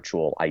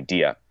spiritual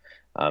idea.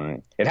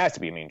 It has to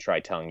be. I mean, try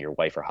telling your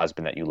wife or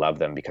husband that you love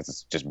them because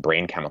it's just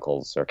brain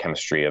chemicals or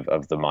chemistry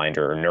of the mind,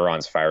 or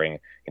neurons firing,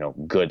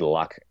 good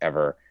luck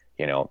ever,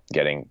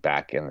 getting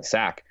back in the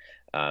sack.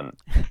 Um,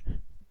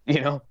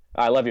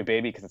 I love you,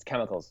 baby, because it's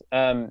chemicals.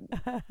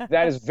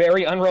 That is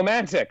very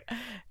unromantic. Um,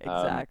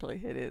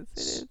 Exactly. It is. It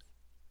is.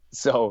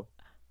 so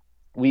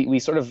we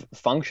sort of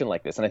function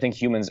like this, and I think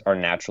humans are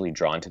naturally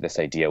drawn to this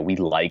idea. We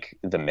like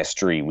the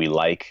mystery. We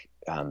like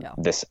Yeah.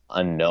 this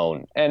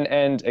unknown.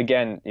 And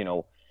again,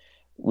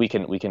 we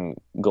can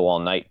go all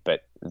night,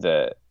 but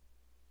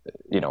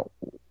you know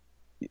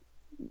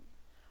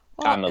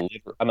Well,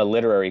 I'm a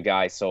literary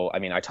guy, so I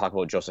mean I talk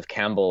about Joseph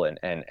Campbell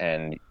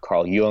and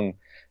Carl Jung,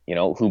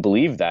 who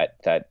believe that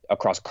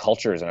across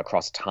cultures and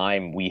across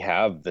time we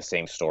have the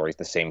same stories,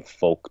 the same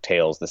folk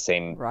tales, the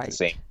same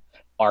right.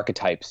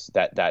 archetypes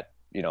that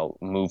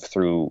move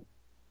through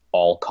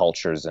all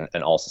cultures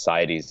and all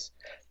societies,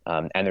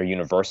 and they're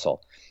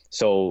universal.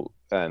 So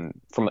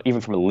from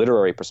even from a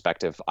literary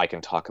perspective, I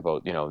can talk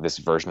about, this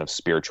version of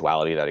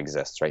spirituality that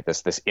exists, right?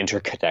 This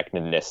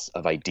interconnectedness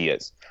of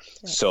ideas.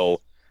 Yes.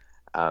 So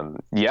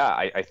yeah,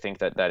 I think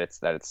that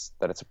it's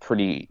a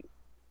pretty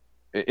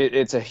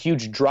it's a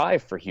huge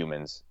drive for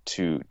humans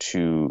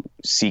to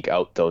seek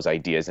out those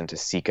ideas and to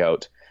seek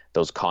out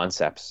those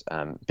concepts,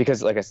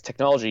 because like I said,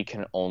 technology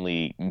can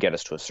only get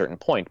us to a certain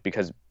point,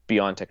 because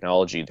beyond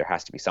technology there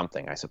has to be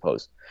something, I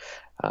suppose.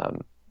 um,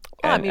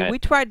 Well, I and mean,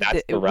 and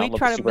that's the we realm of the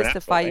try to supernatural,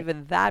 mystify right?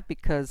 even that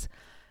because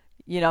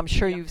I'm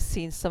sure you've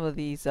seen some of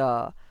these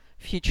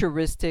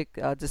futuristic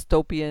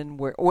dystopian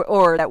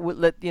or that would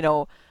let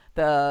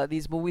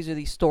these movies or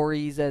these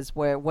stories as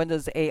where when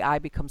does AI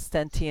become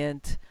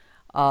sentient,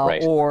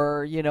 Right.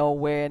 or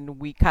when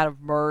we kind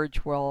of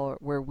merge, well,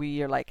 where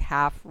we are like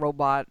half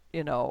robot,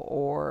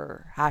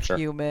 or half Sure.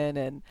 human.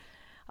 And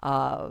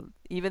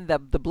even the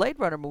Blade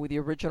Runner movie, the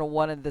original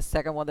one and the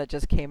second one that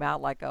just came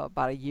out like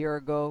about a year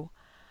ago,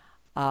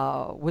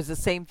 was the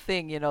same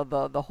thing.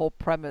 The whole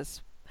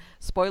premise.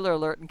 Spoiler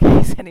alert in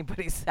case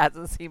anybody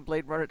hasn't seen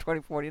Blade Runner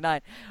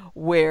 2049,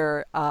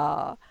 where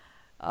AI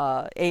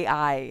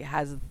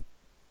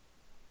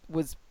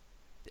was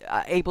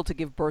able to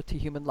give birth to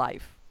human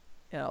life.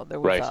 There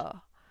was Right.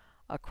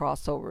 a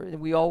crossover, and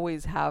we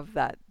always have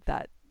that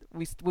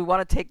we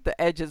want to take the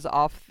edges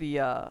off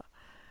the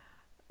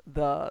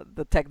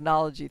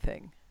technology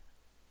thing.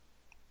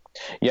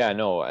 Yeah,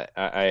 no,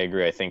 I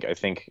agree. I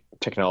think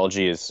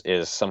technology is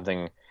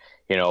something,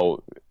 you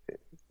know,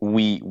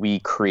 we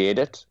create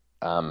it,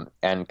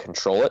 and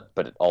control it,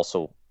 but it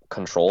also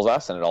controls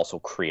us and it also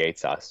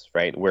creates us,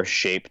 right? We're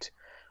shaped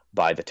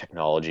by the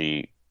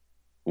technology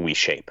we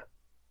shape,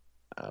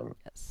 um,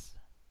 Yes,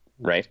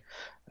 right?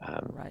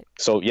 Um, right.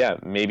 so yeah,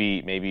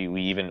 maybe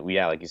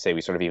yeah, like you say,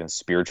 we sort of even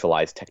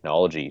spiritualize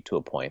technology to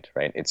a point,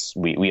 right?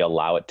 We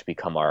allow it to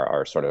become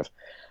our sort of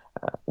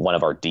one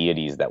of our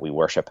deities that we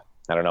worship.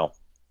 I don't know.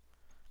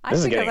 I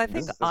think, because I This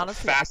think is a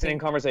honestly, I fascinating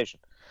think conversation.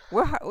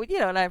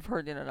 and I've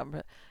heard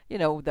number,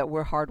 that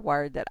we're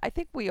hardwired. That I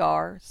think we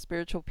are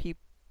spiritual people.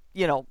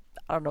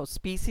 I don't know,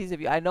 species. If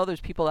you, I know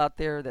there's people out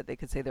there that they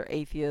could say they're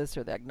atheists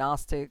or they're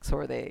agnostics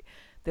or they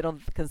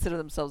don't consider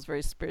themselves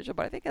very spiritual.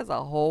 But I think as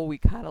a whole, we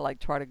kind of like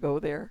try to go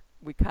there.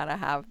 We kind of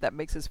have that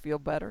makes us feel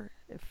better,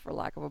 if for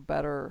lack of a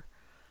better.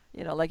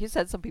 Like you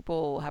said, some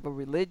people have a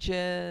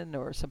religion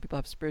or some people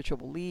have spiritual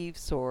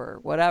beliefs or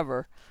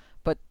whatever,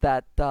 but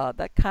that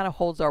kind of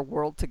holds our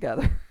world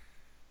together.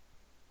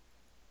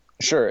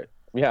 Sure.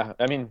 Yeah.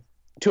 I mean,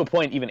 to a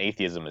point, even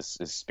atheism is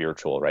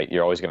spiritual, right?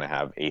 You're always going to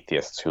have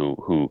atheists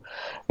who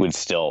would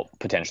still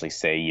potentially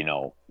say,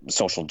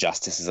 social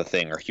justice is a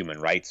thing or human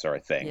rights are a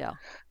thing. Yeah.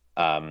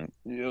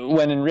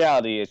 When in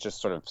reality, it's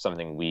just sort of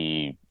something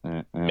we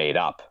made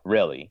up,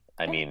 really.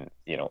 I Yeah. mean,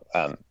 Yeah,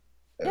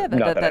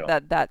 not that I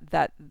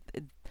don't.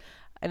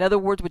 in other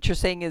words, what you're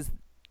saying is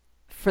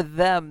for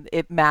them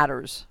it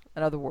matters.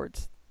 In other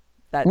words,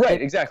 that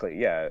Right, it exactly.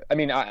 Yeah. I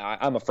mean,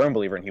 I'm a firm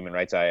believer in human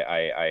rights.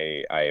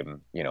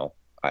 I'm,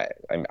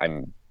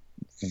 I'm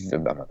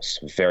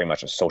very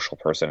much a social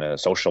person and a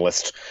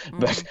socialist.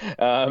 But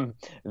mhm,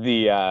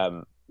 the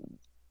um,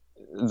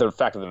 the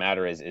fact of the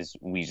matter is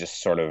we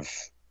just sort of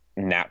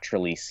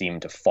naturally seem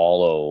to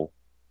follow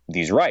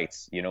these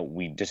rights.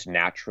 We just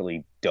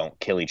naturally don't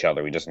kill each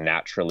other. We just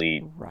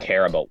naturally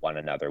care right. about one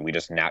another. We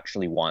just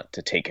naturally want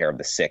to take care of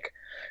the sick,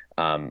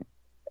 um,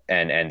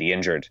 and the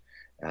injured.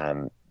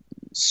 Um,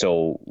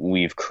 so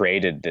we've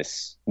created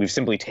this. We've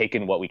simply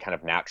taken what we kind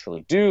of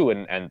naturally do,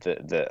 and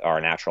the our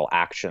natural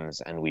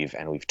actions, and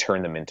we've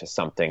turned them into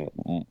something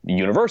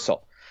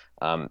universal,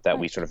 that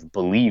we Right. sort of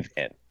believe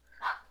in,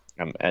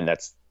 and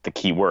that's the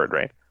key word,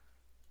 right?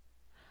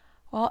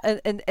 Well,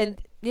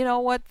 and you know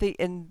what,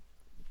 and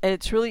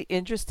it's really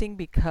interesting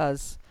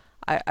because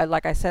I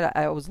like I said,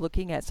 I was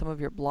looking at some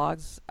of your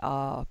blogs,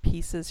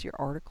 pieces, your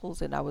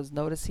articles, and I was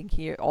noticing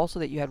here also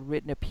that you had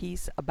written a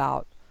piece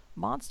about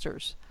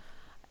monsters.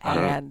 Uh-huh.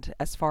 And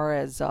as far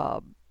as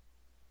the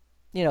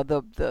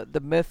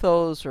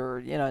mythos, or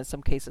in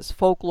some cases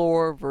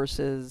folklore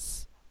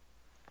versus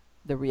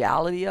the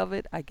reality of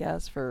it, I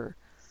guess,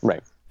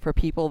 Right. for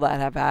people that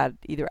have had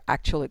either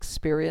actual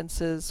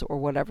experiences or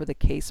whatever the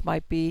case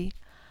might be.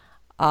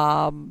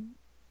 um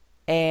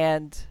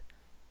and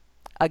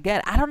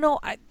again, I don't know,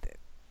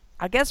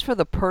 I guess for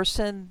the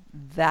person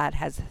that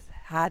has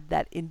had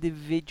that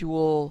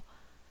individual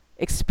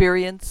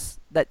experience,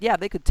 that yeah,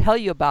 they could tell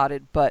you about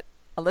it, but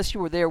unless you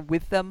were there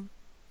with them,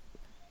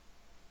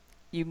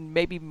 you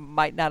maybe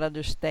might not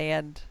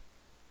understand,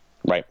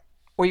 Right.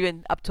 or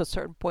even up to a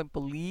certain point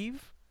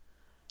believe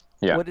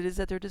Yeah. what it is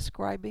that they're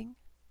describing.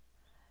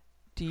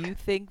 Do you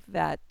think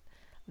that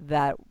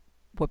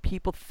what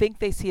people think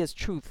they see as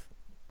truth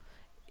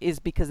is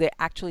because they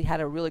actually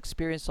had a real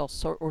experience,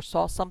 or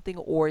saw something,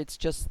 or it's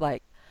just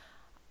like,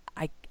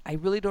 I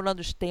really don't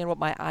understand what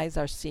my eyes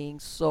are seeing,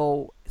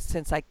 so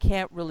since I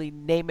can't really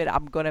name it,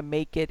 I'm gonna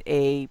make it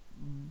a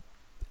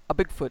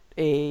Bigfoot,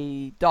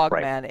 a Right.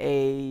 Dogman,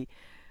 a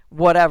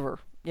whatever,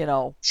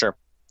 Sure.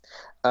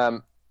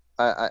 Um,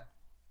 I, I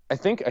I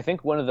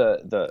think one of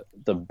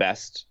the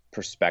best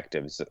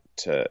perspectives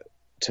to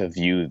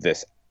view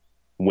this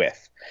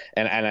with,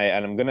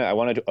 I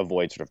wanted to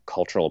avoid sort of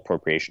cultural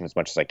appropriation as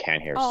much as I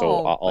can here.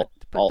 So Oh,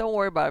 but don't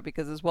worry about it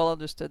because it's well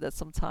understood that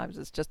sometimes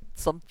it's just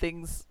some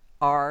things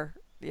are,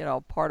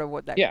 part of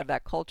what yeah,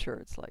 that culture.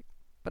 It's like,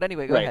 but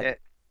anyway, go right. ahead.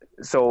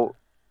 So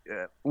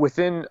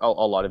within a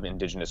lot of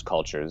indigenous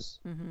cultures,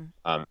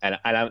 Mm-hmm.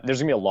 there's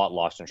gonna be a lot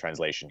lost in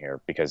translation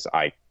here because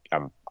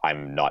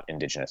I'm not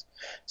indigenous.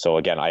 So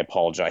again, I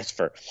apologize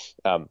for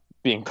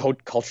being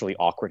culturally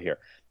awkward here.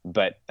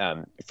 But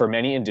for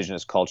many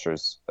indigenous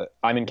cultures,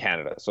 I'm in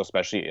Canada, so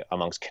especially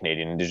amongst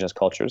Canadian indigenous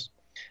cultures,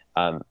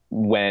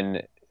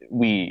 when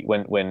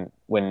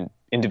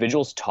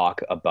individuals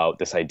talk about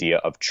this idea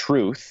of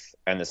truth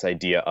and this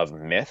idea of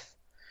myth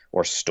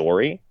or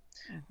story,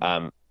 Mm-hmm.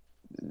 um,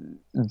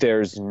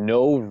 there's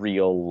no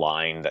real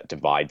line that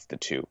divides the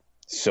two.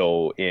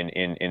 So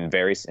in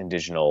various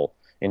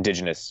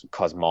indigenous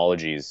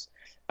cosmologies,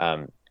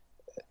 um,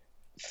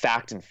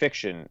 fact and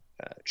fiction,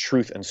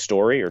 truth and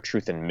story, or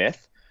truth and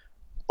myth,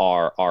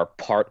 are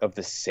part of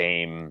the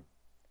same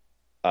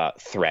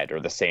thread or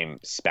the same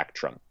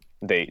spectrum.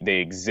 They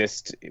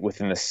exist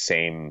within the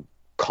same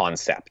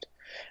concept,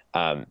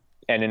 and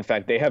in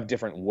fact, they have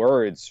different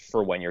words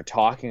for when you're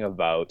talking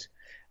about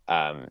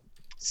um,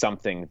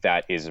 something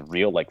that is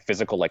real, like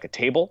physical, like a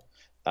table,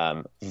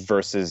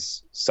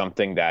 versus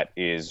something that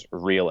is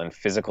real and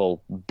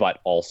physical, but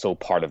also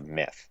part of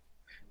myth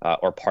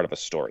or part of a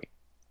story.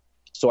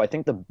 So I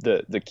think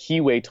the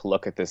key way to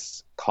look at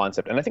this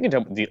concept, and I think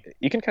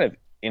you can kind of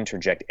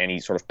interject any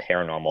sort of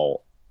paranormal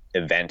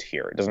event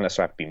here. It doesn't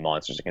necessarily have to be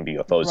monsters. It can be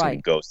UFOs. It can be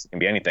Right. ghosts. It can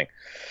be anything.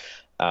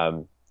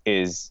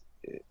 Is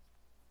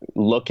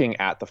looking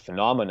at the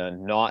phenomena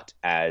not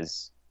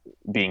as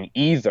being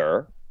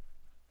either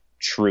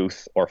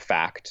truth or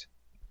fact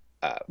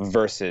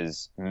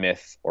versus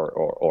myth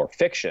or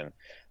fiction,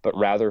 but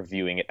rather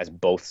viewing it as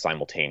both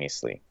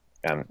simultaneously.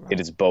 It Right.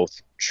 is both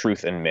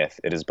truth and myth.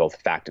 It is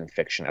both fact and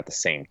fiction at the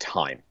same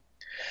time.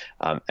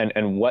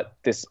 And what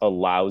this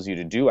allows you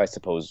to do, I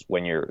suppose,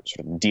 when you're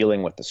sort of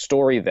dealing with the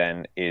story,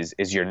 then is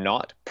you're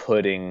not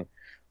putting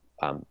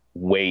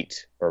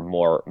weight or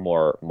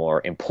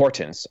more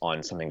importance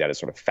on something that is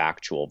sort of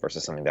factual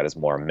versus something that is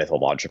more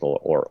mythological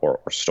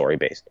or story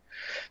based.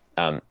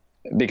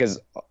 Because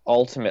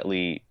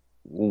ultimately,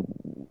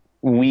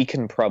 we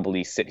can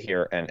probably sit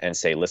here and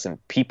say, listen,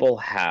 people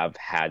have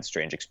had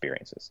strange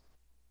experiences.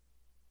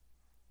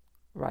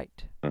 Right.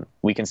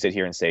 We can sit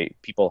here and say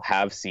people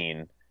have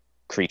seen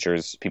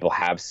creatures, people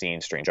have seen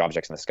strange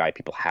objects in the sky,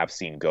 people have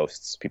seen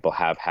ghosts, people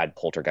have had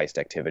poltergeist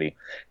activity,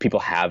 people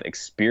have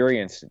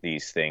experienced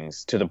these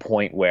things to the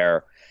point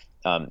where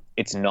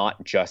it's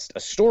not just a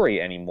story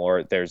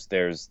anymore.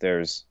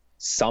 There's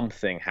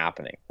something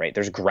happening, right?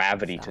 There's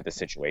gravity to the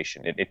Exactly.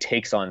 situation. It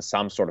takes on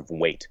some sort of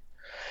weight.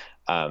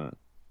 Um,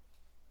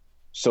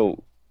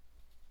 so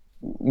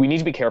we need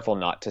to be careful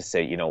not to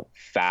say,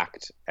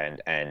 fact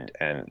and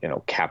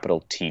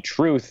capital T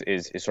truth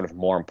is sort of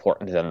more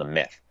important than the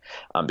myth,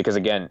 because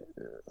again,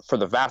 for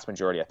the vast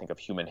majority, I think, of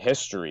human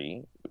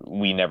history,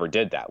 we never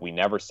did that. We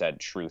never said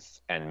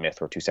truth and myth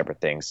were two separate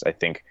things. I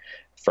think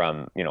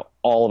from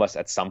all of us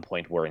at some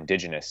point were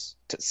indigenous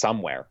to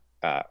somewhere,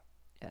 you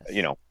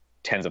Yes. know,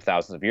 tens of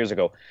thousands of years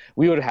ago,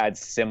 we would have had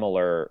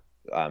similar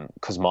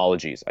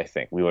cosmologies. I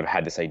think we would have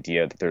had this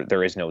idea that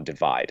there is no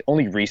divide.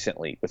 Only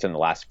recently, within the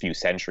last few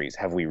centuries,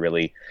 have we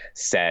really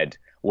said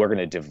we're going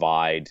to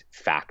divide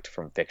fact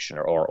from fiction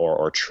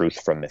or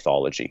truth from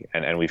mythology.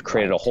 And we've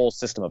created a Right. whole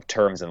system of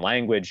terms and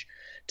language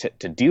to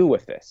deal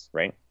with this,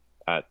 right?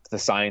 The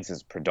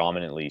sciences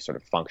predominantly sort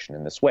of function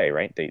in this way,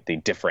 right? They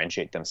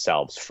differentiate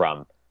themselves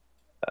from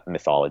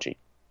mythology.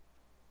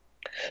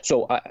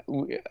 So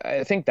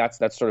I think that's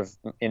sort of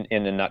in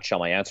a nutshell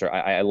my answer.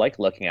 I like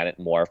looking at it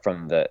more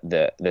from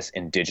this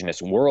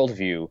indigenous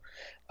worldview,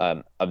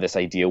 of this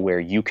idea where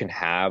you can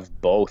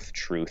have both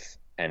truth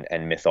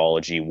and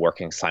mythology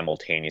working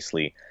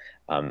simultaneously,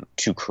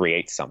 to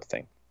create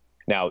something.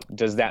 Now, Exactly.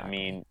 does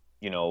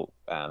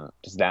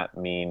that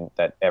mean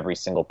that every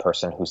single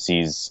person who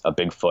sees a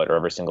Bigfoot, or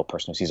every single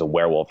person who sees a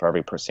werewolf, or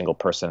every single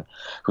person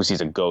who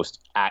sees a ghost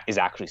is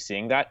actually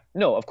seeing that?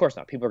 No, of course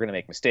not. People are going to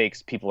make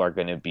mistakes. People are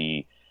going to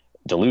be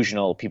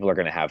delusional. People are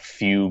going to have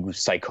fugue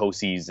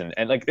psychoses, and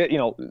like,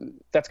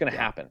 that's going to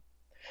Yeah. happen.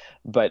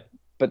 But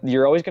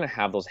you're always going to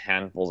have those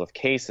handfuls of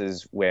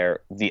cases where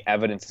the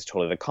evidence is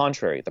totally the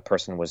contrary. The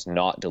person was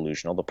not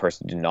delusional. The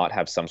person did not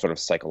have some sort of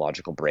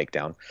psychological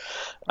breakdown.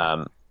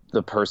 Right.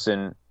 The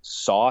person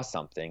saw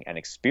something and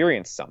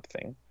experienced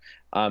something,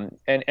 and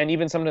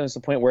even sometimes to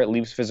the point where it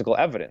leaves physical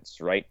evidence,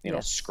 right?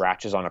 Yes.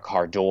 Scratches on a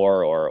car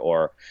door,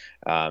 or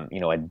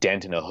a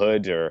dent in a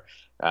hood, or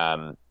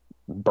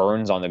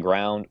burns on the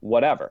ground,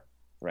 whatever,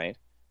 right?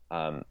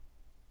 Um,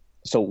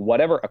 so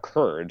whatever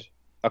occurred.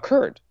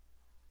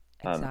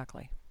 Um,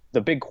 Exactly.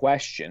 the big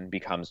question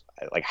becomes,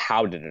 like,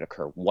 how did it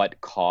occur?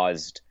 What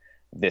caused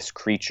this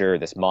creature,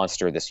 this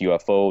monster, this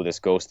UFO, this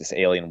ghost, this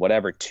alien,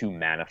 whatever, to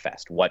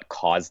manifest? What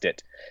caused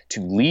it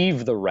to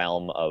leave the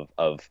realm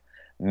of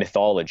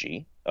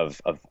mythology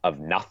of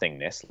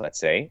nothingness, let's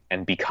say,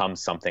 and become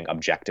something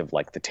objective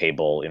like the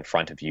table in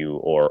front of you,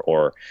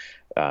 or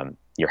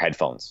your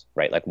headphones,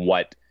 right? Like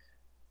what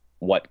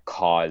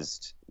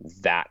caused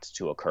that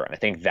to occur? And I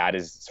think that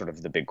is sort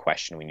of the big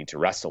question we need to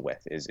wrestle with,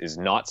 is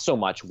not so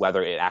much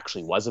whether it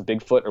actually was a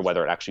Bigfoot or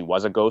whether it actually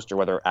was a ghost or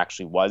whether it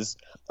actually was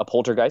a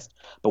poltergeist,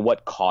 but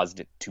what caused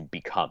it to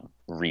become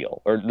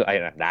real. Or I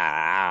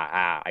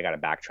got to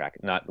backtrack.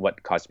 Not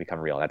what caused it to become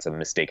real. That's a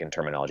mistaken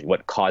terminology.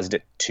 What caused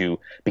it to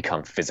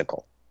become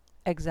physical.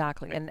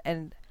 Exactly.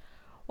 And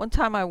one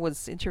time I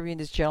was interviewing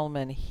this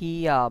gentleman.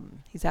 He's out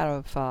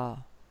of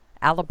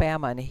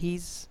Alabama, and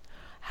he's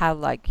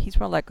run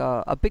like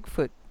a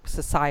Bigfoot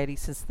society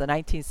since the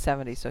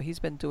 1970s. So he's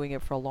been doing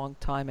it for a long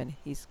time, and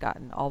he's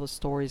gotten all the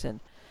stories. And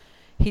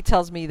he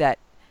tells me that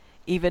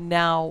even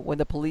now, when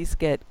the police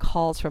get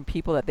calls from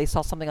people that they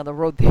saw something on the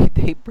road,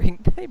 they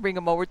bring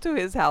them over to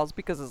his house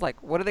because it's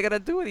like, what are they gonna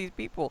do with these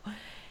people?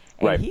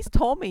 And Right. he's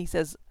told me, he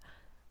says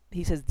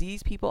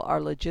these people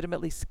are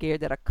legitimately scared,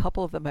 that a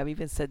couple of them have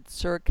even said,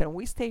 "Sir, can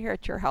we stay here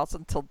at your house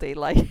until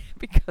daylight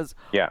because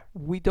Yeah.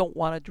 we don't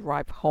want to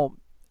drive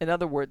home?" In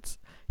other words,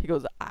 he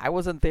goes, "I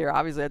wasn't there.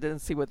 Obviously, I didn't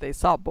see what they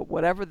saw, but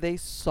whatever they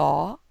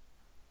saw,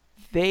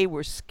 they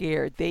were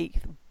scared. They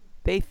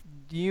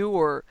knew,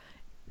 or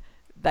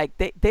like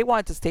they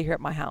wanted to stay here at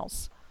my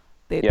house.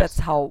 That's Yes.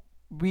 how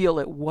real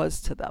it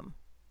was to them."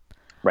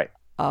 Right.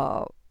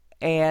 Uh,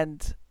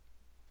 and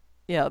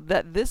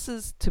that this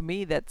is, to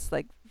me, that's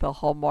like the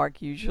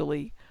hallmark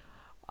usually,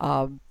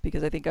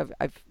 because I think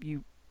I've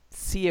you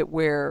see it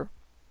where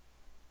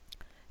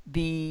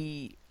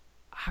the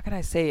how can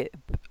I say it,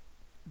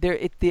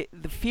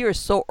 the fear is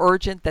so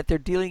urgent that they're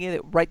dealing in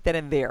it right then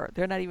and there.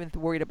 They're not even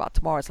worried about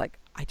tomorrow. It's like,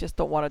 I just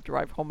don't want to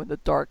drive home in the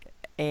dark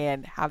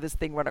and have this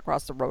thing run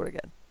across the road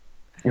again.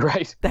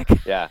 Right. That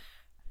Yeah.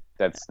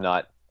 That's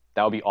not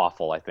that would be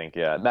awful, I think.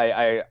 Yeah.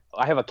 I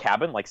have a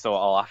cabin, like, so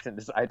I'll often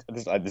this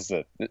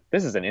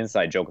is an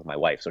inside joke with my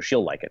wife, so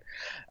she'll like it.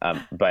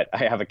 But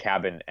I have a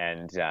cabin,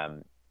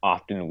 and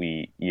often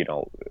we,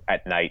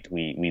 at night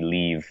we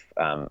leave,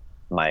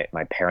 my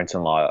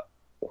parents-in-law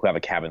who have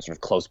a cabin sort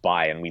of close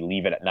by, and we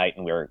leave it at night,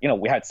 and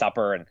we had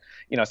supper, and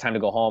it's time to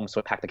go home, so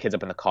we pack the kids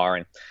up in the car,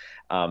 and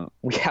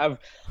I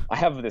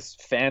have this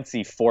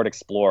fancy Ford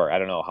Explorer. I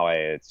don't know how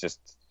it's just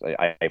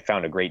I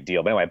found a great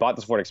deal. But anyway, I bought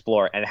this Ford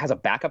Explorer, and it has a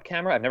backup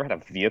camera. I've never had a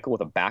vehicle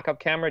with a backup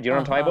camera. Do you know what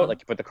I'm talking about? uh-huh. Like,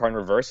 you put the car in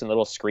reverse and a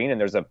little screen,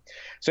 and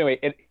so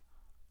anyway,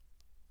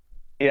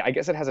 I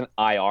guess it has an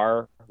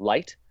IR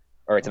light,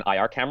 or it's an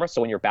IR camera.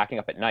 So when you're backing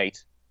up at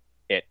night,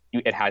 it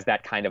has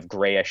that kind of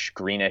grayish,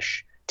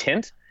 greenish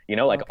tint,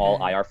 like all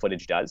Okay. IR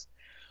footage does.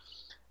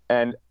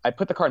 And I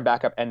put the car in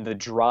backup, and the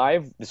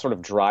sort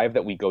of drive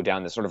that we go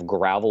down, this sort of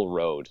gravel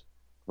road,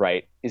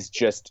 right, it's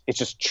just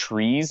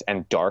trees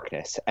and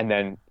darkness, and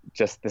then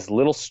just this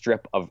little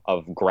strip of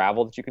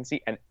gravel that you can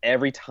see. And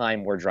every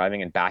time we're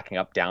driving and backing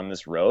up down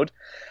this road,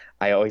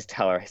 I always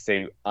tell her, I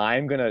say,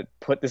 I'm gonna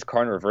put this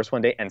car in reverse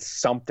one day, and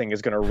something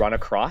is gonna run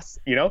across,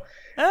 and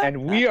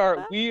we're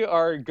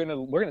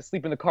gonna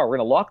sleep in the car. We're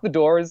gonna lock the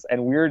doors,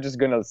 and we're just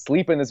gonna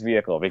sleep in this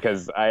vehicle,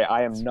 because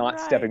I am That's not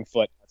right. stepping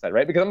foot outside,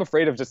 right? Because I'm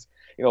afraid of just,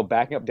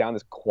 backing up down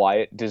this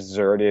quiet,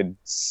 deserted,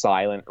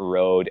 silent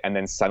road, and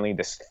then suddenly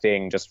this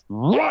thing just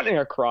running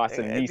across,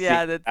 and me seeing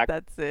Yeah, it back,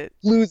 that's it.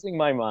 losing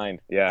my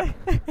mind. Yeah.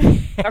 That's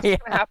what's gonna Yeah.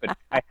 happen.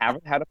 I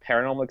haven't had a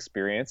paranormal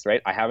experience,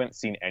 right? I haven't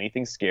seen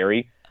anything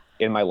scary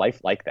in my life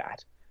like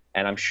that.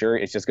 And I'm sure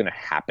it's just gonna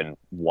happen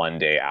one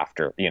day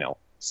after,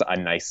 a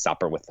nice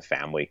supper with the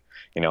family,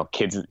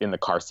 kids in the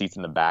car seats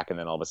in the back, and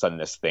then all of a sudden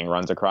this thing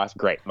runs across.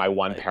 Great. My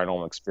one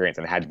paranormal experience,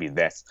 and it had to be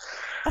this.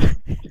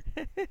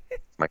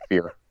 My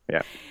fear.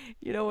 Yeah.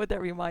 You know what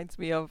that reminds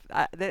me of?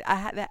 I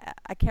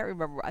can't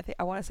remember. I think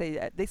I want to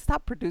say they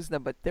stopped producing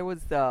them, but there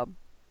was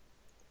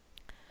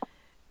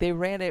they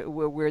ran it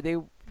where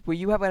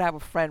you have a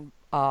friend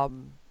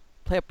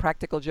play a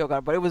practical joke on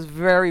it, but it was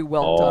very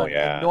well Oh done. And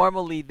yeah.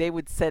 normally they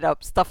would set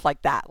up stuff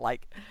like that,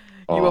 like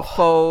Oh,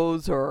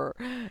 UFOs or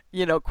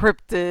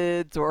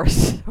cryptids or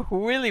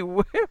really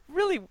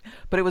really,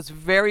 but it was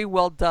very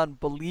well done,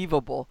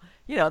 believable.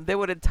 They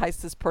would entice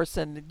this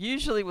person. It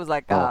usually was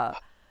like oh,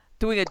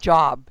 doing a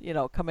job,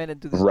 come in and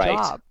do this right.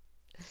 job.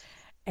 Yeah,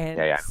 And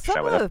yeah.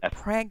 some That, of the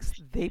that's pranks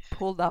they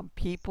pulled on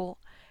people,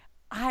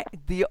 I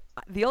the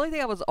only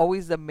thing I was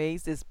always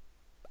amazed is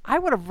I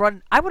would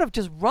have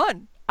just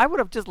run. I would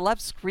have just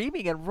left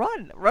screaming and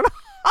run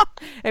off.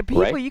 And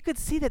people, right. you could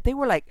see that they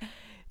were like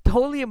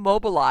totally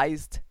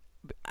immobilized.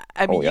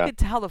 I Oh mean, you yeah. could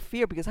tell the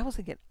fear, because I was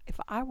thinking, if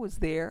I was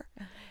there,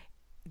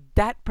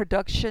 that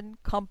production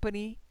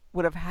company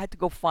would have had to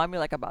go find me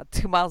like about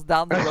 2 miles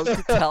down the road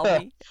to tell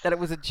me that it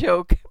was a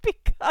joke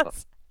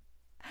because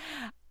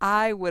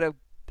I would have,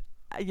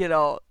 you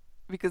know,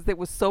 because it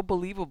was so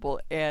believable.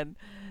 And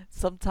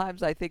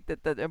sometimes I think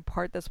that in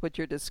part that's what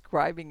you're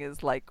describing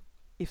is like,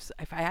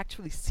 if I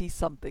actually see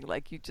something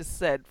like you just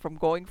said, from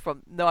going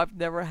from no, I've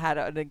never had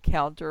an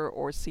encounter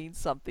or seen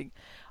something,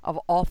 of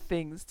all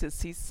things, to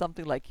see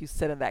something like you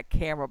said in that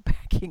camera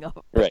backing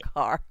up the Right.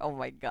 car. Oh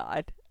my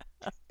God.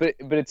 but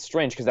it's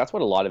strange because that's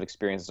what a lot of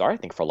experiences are. I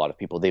think for a lot of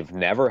people, they've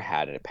never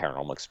had a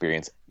paranormal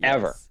experience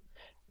ever, Yes.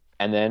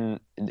 and then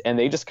and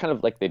they just kind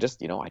of like they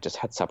just I just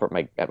had supper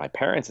at my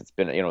parents. It's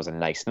been it was a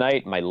nice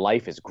night. My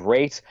life is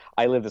great.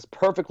 I live this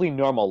perfectly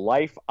normal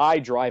life. I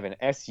drive an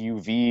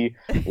SUV.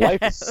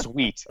 Life is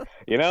sweet.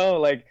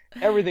 Like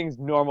everything's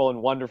normal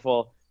and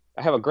wonderful.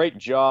 I have a great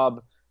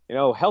job.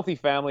 Healthy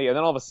family. And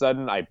then all of a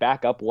sudden, I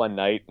back up one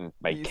night and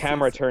my You see,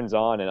 camera turns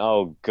on, and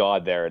oh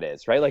God, there it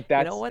is. Right? Like you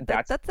know that's what?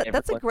 that's That's a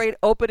everyone's great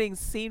opening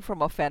scene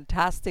from a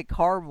fantastic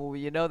horror movie.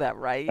 You know that,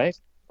 right? right.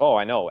 Oh,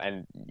 I know,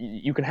 and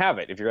you can have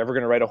it if you're ever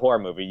going to write a horror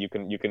movie. You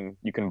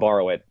can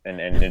borrow it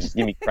and just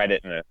give me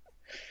credit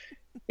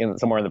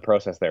somewhere in the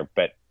process there.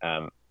 But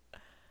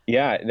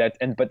yeah,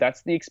 but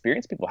that's the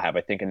experience people have,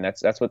 I think, and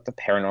that's what the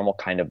paranormal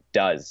kind of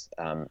does.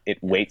 It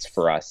waits Yes.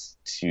 for us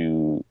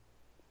to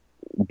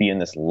be in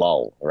this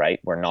lull, right?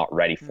 We're not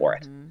ready for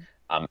it,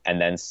 Mm-hmm.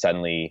 and then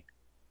suddenly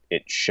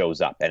it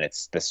shows up, and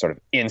it's this sort of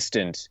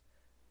instant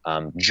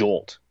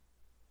jolt.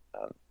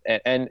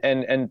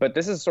 But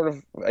this is sort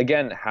of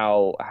again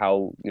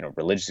how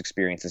religious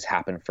experiences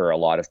happen for a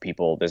lot of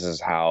people. This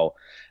is how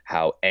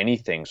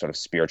anything sort of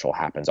spiritual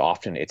happens.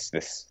 Often it's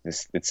this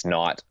it's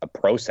not a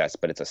process,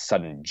 but it's a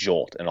sudden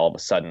jolt, and all of a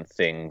sudden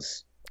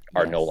things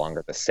are no Yes.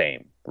 longer the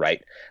same,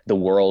 right? The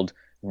world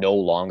no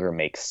longer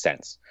makes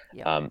sense.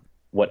 Yep.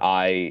 What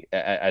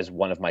as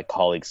one of my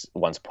colleagues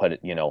once put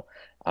it,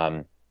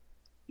 um,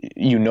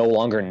 you no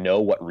longer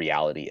know what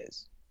reality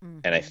is,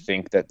 and I Mm-hmm.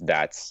 think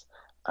that's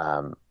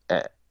um,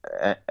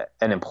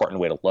 an important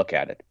way to look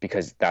at it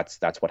because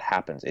that's what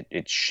happens.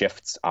 It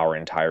shifts our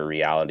entire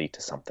reality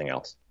to something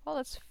else. Well,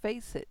 let's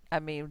face it. I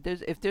mean,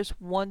 if there's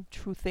one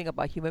true thing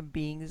about human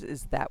beings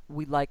is that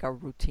we like our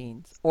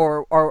routines,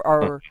 or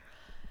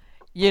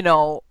you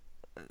know,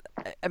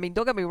 I mean,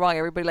 don't get me wrong.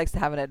 Everybody likes to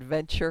have an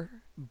adventure,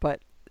 but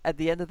at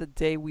the end of the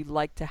day, we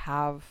like to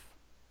have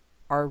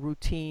our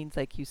routines.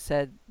 Like you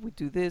said, we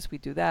do this, we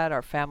do that.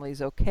 Our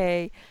family's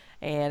okay,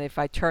 and if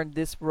I turn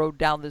this road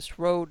down this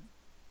road,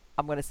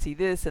 I'm gonna see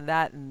this and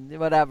that and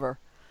whatever.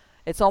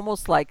 It's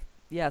almost like,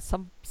 yeah,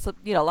 some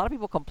a lot of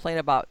people complain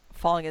about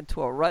falling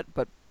into a rut,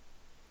 but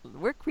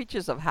we're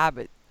creatures of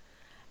habit.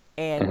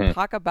 And Hmm.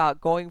 talk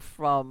about going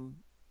from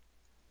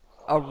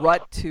a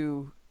rut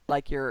to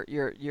like your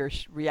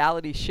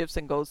reality shifts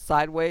and goes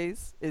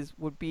sideways is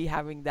would be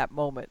having that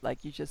moment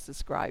like you just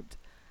described.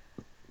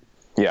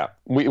 Yeah,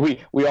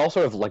 we all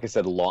sort of, like I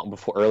said, long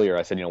before earlier.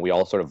 I said, we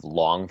all sort of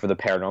long for the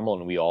paranormal,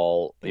 and we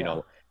all,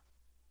 Yeah.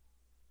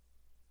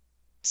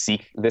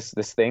 seek this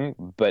thing.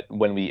 But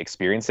when we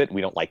experience it,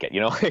 we don't like it.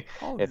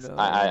 Oh It's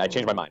I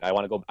changed my no. mind. I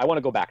want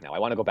to go back now. I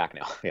want to go back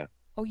now. Yeah.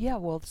 Oh yeah.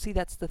 Well, see,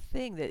 that's the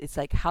thing that it's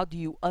like, how do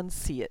you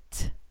unsee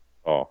it?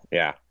 Oh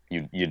yeah.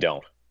 You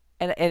don't.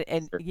 And I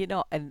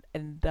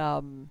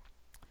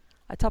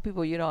tell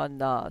people, on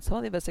some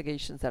of the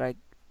investigations that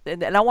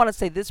and I want to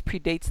say this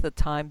predates the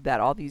time that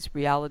all these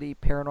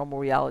paranormal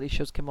reality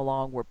shows came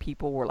along where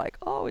people were like,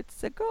 oh,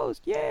 it's a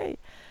ghost, yay.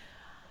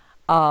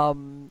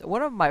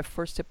 One of my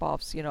first tip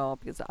offs,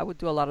 because I would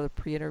do a lot of the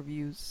pre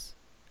interviews,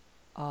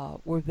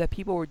 were that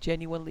people were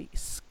genuinely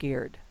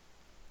scared.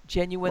 Right.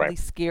 Genuinely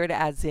scared,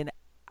 as in,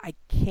 I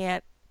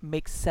can't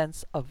make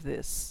sense of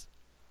this.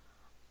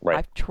 Right.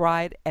 I've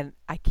tried and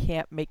I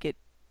can't make it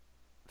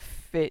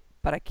fit,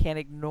 but I can't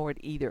ignore it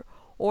either.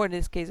 Or in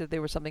this case, if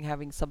there was something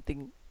having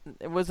something,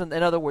 it wasn't.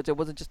 In other words, it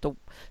wasn't just a.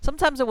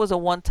 Sometimes it was a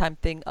one-time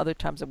thing. Other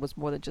times it was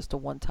more than just a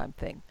one-time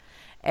thing.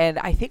 And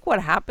I think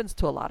what happens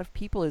to a lot of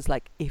people is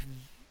like,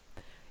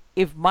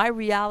 if my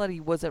reality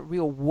wasn't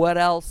real, what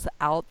else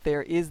out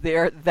there is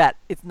there that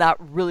it's not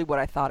really what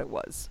I thought it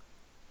was?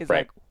 It's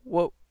Right. like,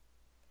 whoa,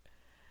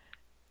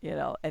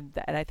 and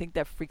I think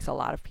that freaks a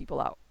lot of people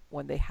out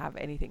when they have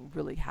anything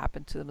really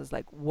happen to them. Is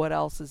like, what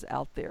else is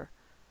out there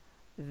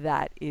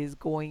that is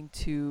going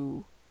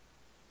to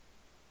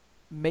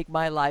make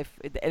my life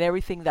and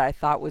everything that I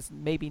thought was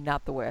maybe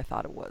not the way I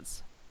thought it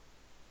was.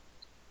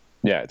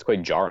 Yeah. It's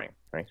quite jarring.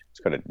 Right. It's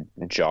quite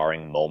a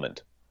jarring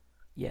moment.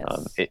 Yes.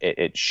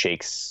 It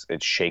shakes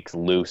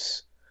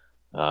loose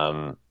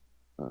um,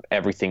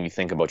 everything you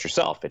think about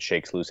yourself. It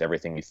shakes loose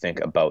everything you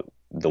think about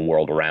the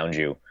world around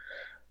you,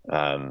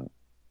 um,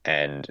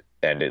 and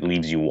it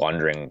leaves you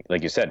wondering,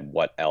 like you said,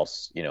 what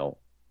else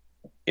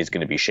is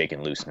going to be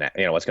shaken loose next.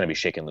 What's going to be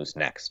shaken loose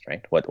next,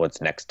 right?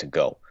 What's next to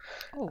go?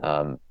 Oh,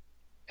 Um,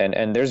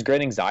 and there's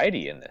great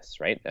anxiety in this,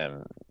 right?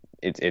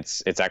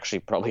 It's actually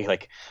probably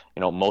like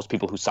most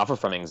people who suffer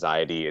from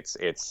anxiety,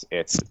 it's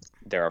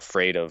they're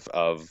afraid um,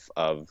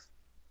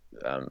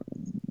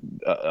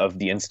 of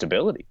the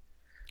instability,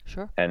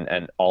 sure.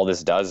 and all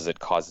this does is it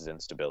causes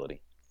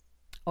instability.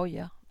 Oh,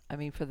 yeah. I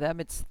mean, for them,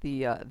 it's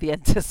the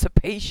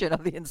anticipation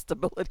of the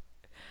instability.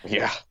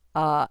 Yeah.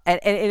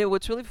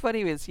 What's really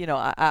funny is,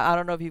 I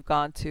don't know if you've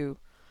gone to,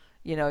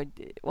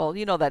 well,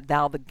 that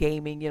now the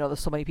gaming, there's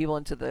so many people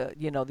into the,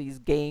 these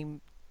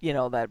game,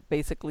 that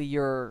basically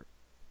you're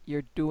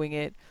doing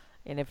it.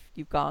 And if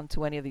you've gone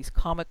to any of these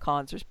comic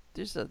cons,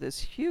 there's this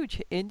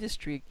huge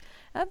industry,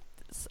 and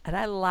and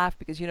I laugh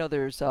because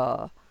there's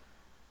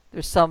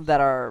some that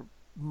are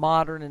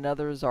modern and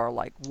others are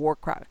like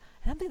Warcraft.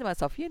 And I'm thinking to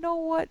myself, you know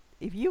what?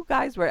 If you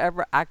guys were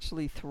ever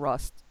actually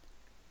thrust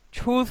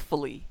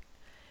truthfully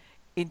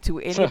into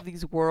any of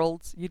these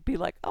worlds, you'd be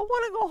like, I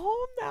want to go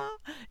home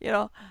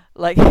now.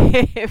 Like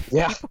if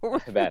Yeah, people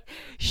were I bet.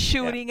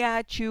 Yeah, shooting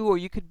at you, or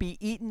you could be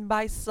eaten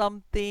by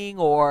something,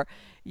 or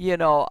you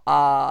know,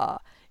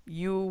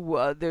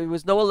 you there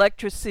was no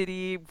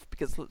electricity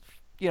because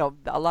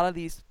a lot of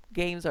these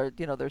games are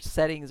their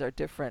settings are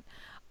different.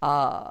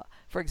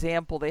 For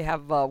example, they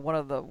have one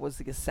of the was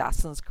the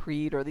Assassin's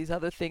Creed or these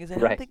other things,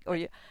 and right. I'm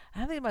thinking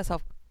to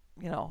myself,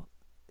 you know,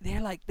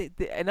 they're like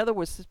in other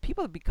words,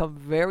 people have become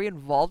very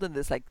involved in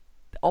this, like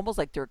almost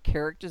like their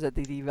characters that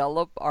they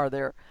develop are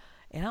there,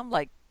 and I'm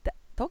like,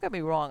 don't get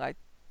me wrong, I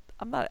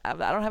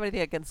don't have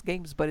anything against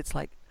games, but it's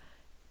like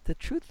the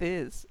truth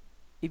is,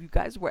 if you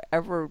guys were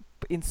ever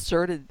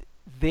inserted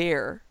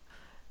there,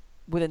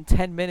 within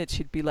 10 minutes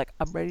you'd be like,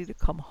 I'm ready to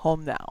come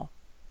home now.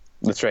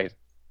 That's right.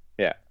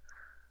 Yeah.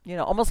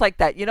 Almost like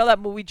that. You know that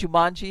movie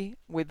Jumanji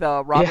with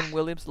Yeah. Robin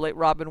Williams, late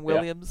Robin Yeah.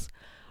 Williams,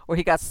 where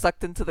he got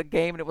sucked into the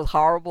game and it was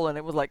horrible and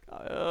it was like,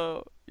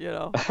 that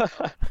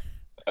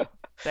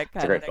It's a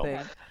kind great of film. thing.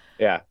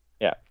 Yeah.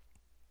 Yeah.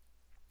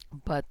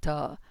 But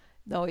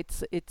no,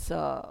 it's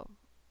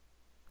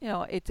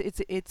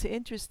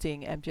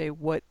interesting, MJ.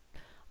 What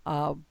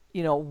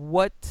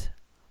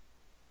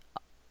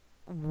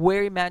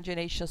where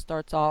imagination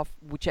starts off,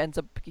 which ends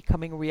up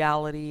becoming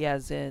reality,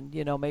 as in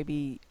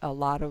maybe a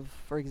lot of,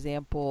 for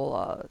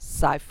example,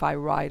 sci-fi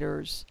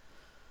writers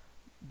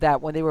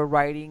that when they were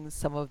writing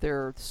some of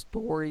their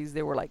stories,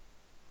 they were like,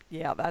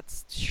 yeah,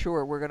 that's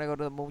sure we're gonna go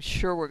to the moon,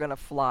 sure we're gonna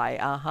fly,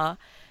 uh-huh.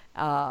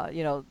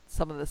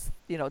 Some of this,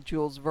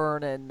 Jules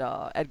Verne and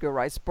Edgar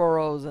Rice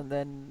Burroughs, and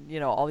then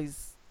all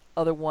these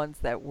other ones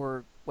that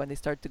were when they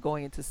started to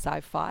going into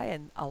sci-fi,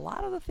 and a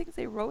lot of the things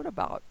they wrote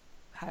about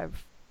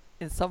have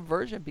in some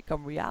version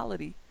become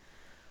reality.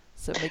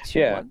 So it makes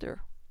you Yeah.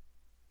 wonder.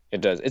 It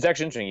does. It's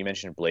actually interesting. You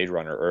mentioned Blade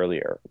Runner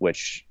earlier,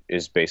 which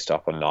is based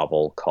off a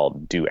novel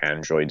called "Do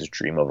Androids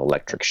Dream of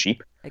Electric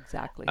Sheep?"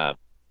 Exactly. Um,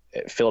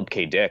 Philip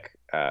K. Dick,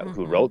 who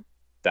Mm-hmm. wrote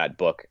that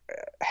book,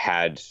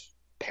 had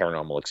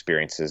paranormal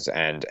experiences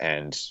and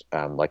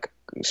like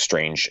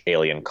strange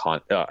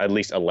at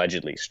least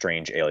allegedly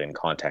strange alien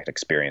contact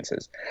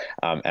experiences,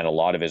 and a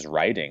lot of his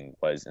writing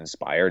was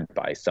inspired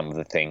by some of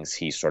the things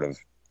he sort of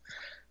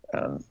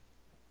um,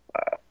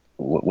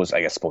 was,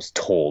 I guess, supposed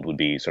told would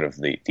be sort of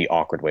the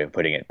awkward way of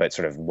putting it, but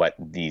sort of what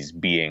these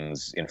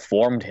beings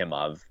informed him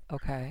of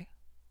Okay.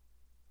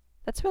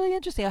 That's really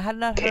interesting. I had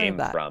not heard of came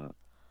that. from.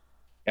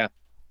 Yeah,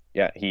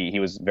 yeah. He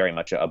was very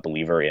much a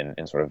believer in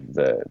sort of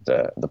the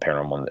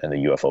paranormal and the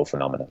UFO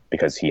phenomena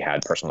because he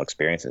had personal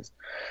experiences.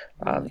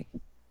 Um, Really?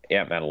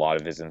 yeah, and a lot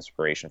of his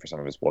inspiration for some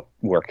of his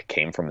work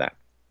came from that.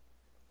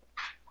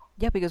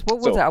 Yeah, because what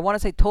was it? So I want to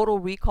say Total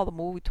Recall. The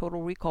movie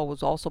Total Recall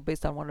was also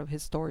based on one of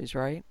his stories,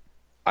 right?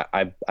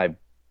 I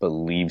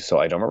believe so.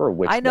 I don't remember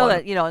I which know one.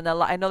 that and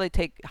I know they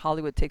take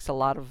Hollywood takes a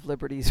lot of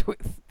liberties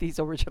with these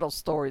original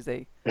stories.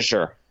 They,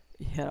 Sure.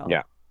 you know,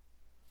 Yeah,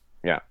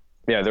 yeah,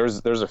 yeah.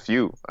 There's a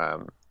few.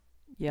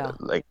 yeah,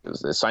 Like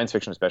science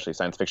fiction, especially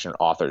science fiction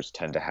authors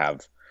tend to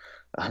have,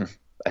 um,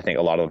 I think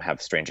a lot of them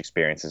have strange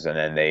experiences, and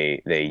then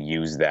they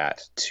use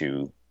that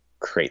to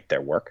create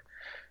their work.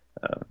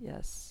 Um,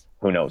 yes,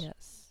 who knows?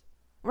 yes.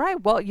 Right.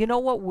 Well, you know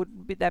what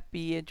would that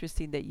be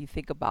interesting that you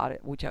think about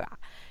it, which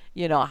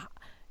you know,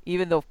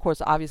 even though of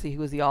course obviously he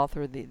was the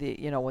author,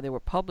 when they were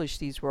published,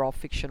 these were all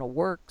fictional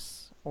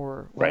works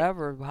or Right.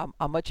 whatever.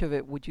 How much of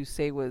it would you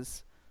say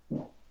was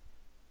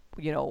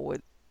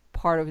with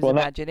part of his Well,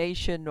 not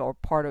imagination or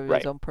part of his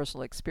right. own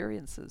personal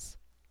experiences?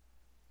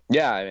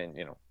 Yeah, I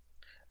mean,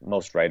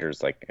 most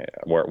writers like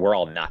we're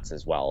all nuts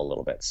as well a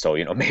little bit. So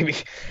maybe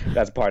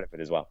that's part of it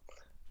as well.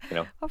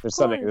 Of There's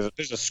something course.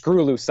 there's a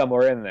screw loose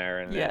somewhere in there,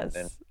 and Yes.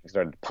 you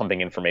start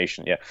pumping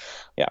information. Yeah,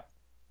 yeah,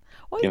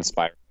 Well,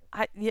 inspire.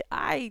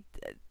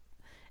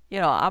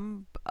 yeah,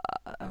 I'm.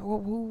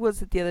 Who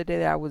was it the other day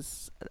that I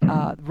was?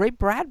 Ray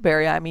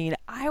Bradbury. I mean,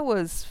 I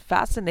was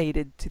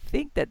fascinated to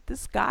think that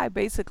this guy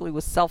basically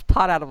was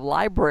self-taught out of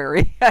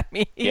library. I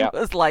mean, he Yeah,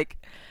 was like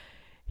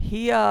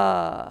he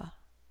yeah,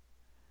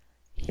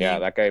 he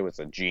that guy was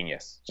a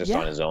genius just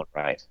on yeah his own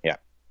right. Yeah,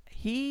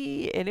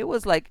 and it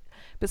was like,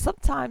 but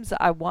sometimes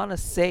I want to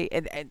say,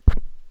 and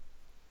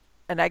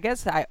I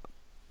guess I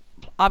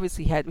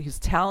obviously he was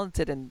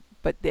talented, and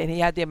he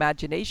had the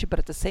imagination, but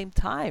at the same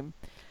time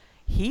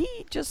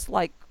he just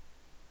like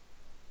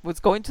was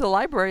going to the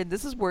library, and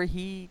this is where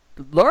he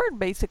learned,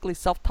 basically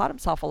self-taught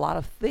himself a lot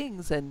of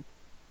things, and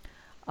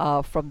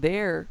from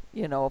there,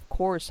 of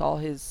course, all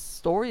his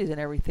stories and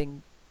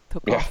everything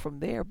took yeah, off from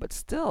there. But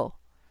still,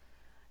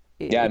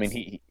 yeah. I mean,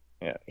 it's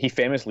yeah, he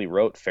famously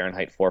wrote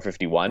Fahrenheit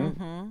 451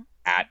 mm-hmm.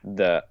 at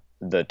the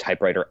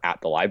typewriter at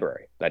the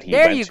library that he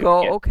There went you to.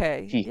 go.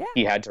 Okay,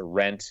 He had to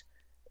rent.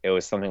 It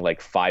was something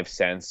like 5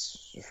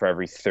 cents for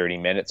every 30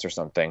 minutes or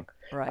something.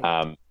 right,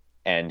 Um,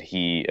 and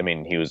I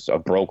mean, he was a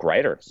broke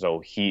writer,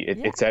 so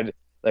yeah. it said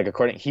like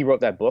he wrote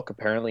that book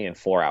apparently in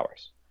 4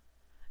 hours.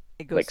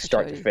 It goes like to show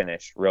start to you.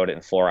 finish. Wrote it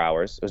in 4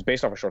 hours. It was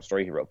based off a short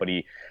story he wrote, but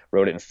he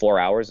wrote it in 4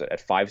 hours at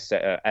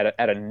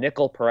at a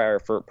nickel per hour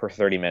per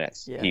 30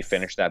 minutes. He Yes.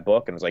 finished that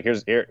book and was like,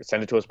 here,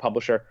 send it to his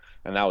publisher,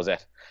 and that was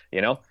it.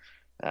 You know,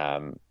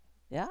 um,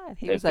 Yeah, and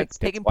he was like it's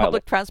taking wild.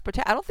 public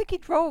transportation. I don't think he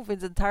drove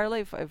his entire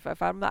life.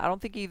 If I'm not, I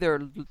don't think he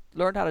either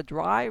learned how to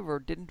drive or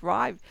didn't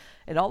drive.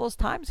 And all those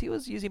times he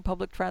was using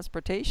public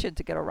transportation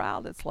to get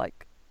around. It's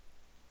like,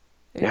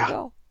 there you Yeah,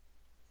 go.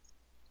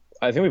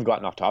 I think we've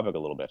gotten off topic a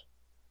little bit.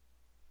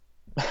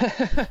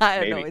 I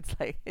don't know.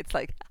 Maybe. It's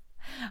like,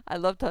 I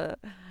love to,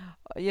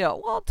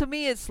 well, to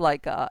me, it's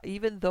like,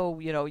 even though,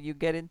 you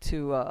get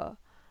into,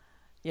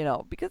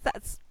 because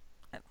that's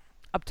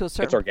up to a It's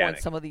certain point,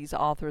 organic. some of these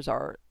authors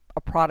are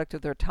a product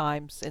of their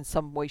times in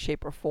some way,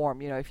 shape, or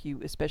form. If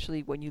you,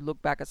 especially when you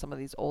look back at some of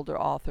these older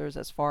authors,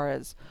 as far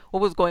as what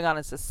was going on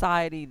in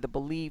society, the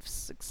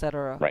beliefs,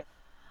 etc., Right.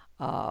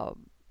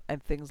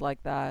 and things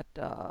like that.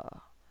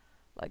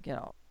 Like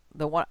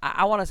the one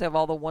I want to say of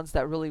all the ones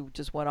that really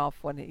just went off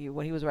when he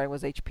was writing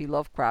was H.P.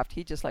 Lovecraft.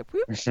 He just like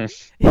whoop,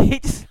 he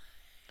just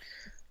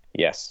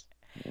Yes.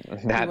 he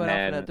That went off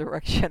in a man,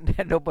 direction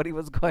that nobody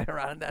was going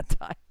around at that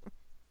time.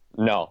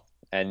 no.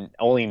 And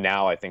only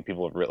now I think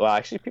people have well,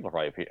 actually people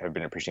probably have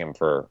been appreciating him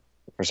for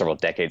several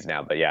decades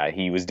now, but yeah,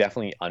 he was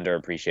definitely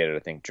underappreciated I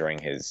think during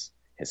his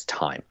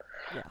time,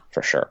 Yeah,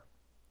 for sure.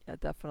 yeah,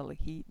 definitely.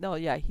 He no,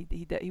 yeah,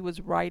 he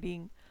was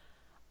writing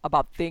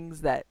about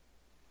things that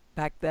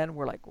back then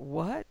were like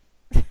what,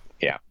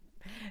 Yeah.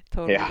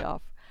 totally Yeah.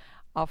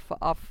 off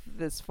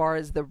as far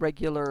as the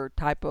regular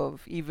type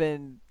of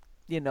even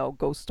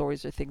ghost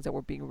stories or things that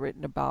were being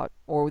written about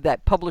or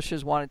that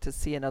publishers wanted to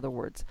see. In other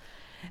words,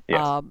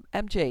 Yes.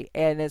 MJ,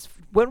 and as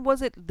when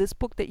was it this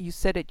book that you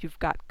said that you've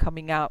got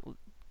coming out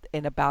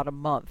in about a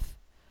month?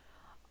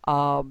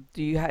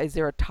 Do you is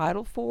there a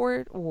title for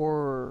it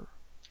or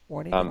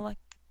anything Um, like?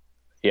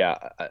 yeah,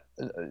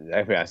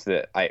 I be honest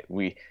that I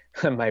we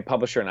my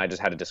publisher and I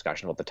just had a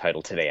discussion about the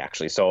title today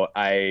actually. So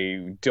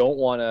I don't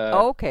want to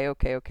Oh, okay,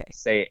 okay, okay.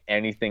 say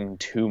anything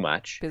too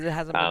much, Because it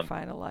hasn't been um,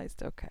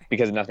 finalized. Okay,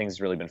 because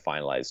nothing's really been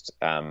finalized.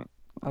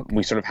 We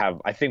okay, sort of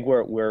have. I think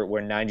we're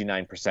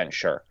 99%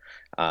 sure,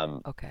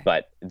 um, okay.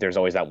 but there's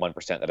always that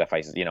 1% that if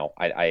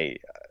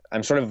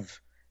I'm sort of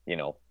you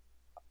know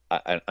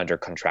under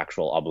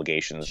contractual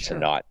obligations to Sure.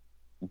 not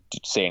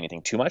say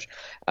anything too much.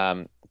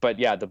 But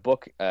yeah, the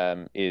book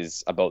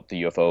is about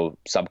the UFO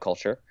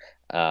subculture,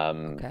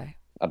 um, Okay,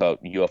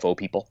 about UFO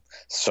people.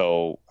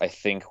 So I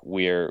think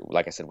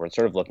like I said, we're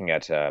sort of looking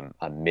at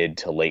a mid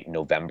to late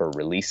November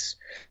release,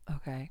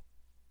 okay,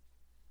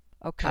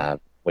 okay.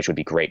 which would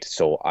be great.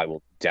 So I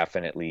will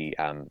definitely,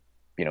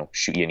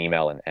 shoot you an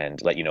email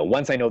and let you know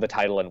once I know the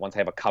title and once I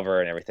have a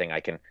cover and everything, I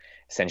can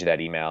send you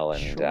that email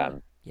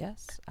Sure.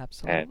 Yes, and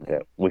absolutely.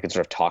 we can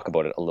sort of talk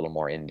about it a little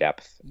more in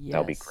depth. That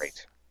would be Yes.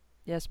 great.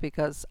 Yes,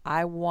 because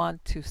I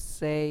want to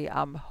say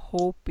I'm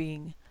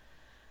hoping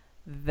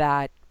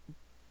that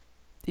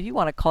if you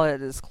want to call it a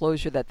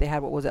disclosure that they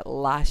had, what was it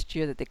last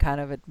year, that they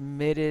kind of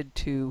admitted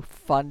to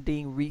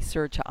funding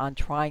research on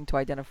trying to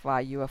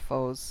identify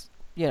UFOs.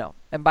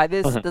 And by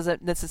this Mhm.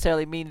 doesn't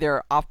necessarily mean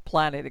they're off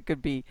planet. It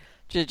could be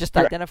just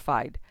Correct.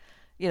 identified.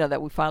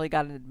 That we finally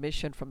got an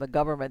admission from the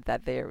government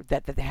that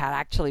that they had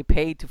actually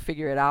paid to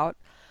figure it out.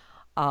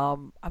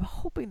 I'm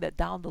hoping that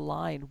down the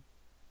line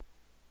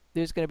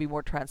there's going to be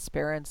more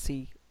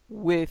transparency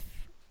with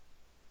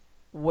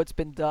what's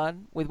been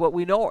done, with what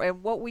we know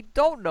and what we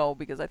don't know,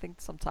 because I think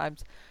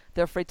sometimes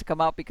they're afraid to come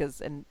out because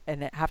and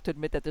have to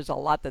admit that there's a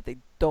lot that they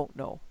don't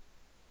know.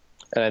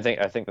 And I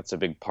think that's a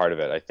big part of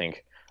it. I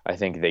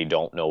think they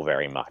don't know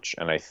very much,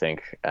 and I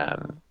think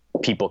Mm-hmm.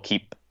 people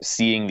keep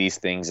seeing these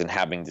things and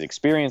having these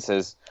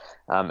experiences,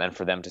 and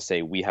for them to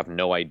say we have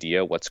no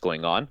idea what's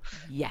going on,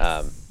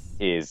 um,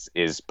 Yes.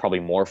 is probably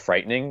more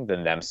frightening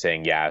than them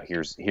saying, yeah,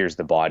 here's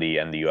the body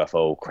and the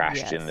UFO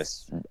crashed in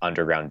this Yes.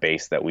 underground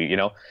base that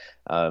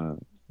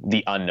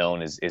the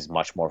unknown is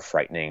much more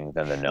frightening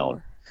than the known.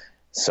 Sure.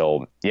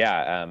 So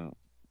yeah,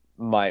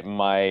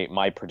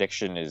 my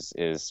prediction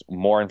is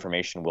more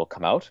information will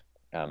come out,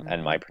 and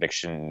Mm-hmm. my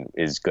prediction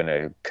is going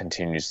to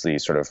continuously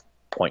sort of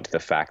point to the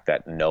fact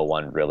that no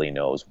one really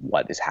knows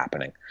what is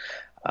happening,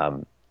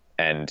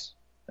 and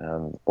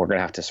we're going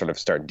to have to sort of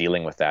start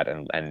dealing with that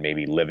and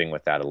maybe living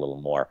with that a little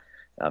more.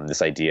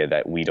 This idea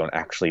that we don't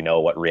actually know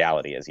what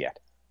reality is yet.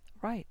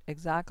 Right.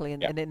 Exactly.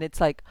 And Yeah. and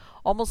it's like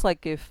almost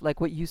like if like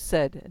what you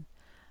said.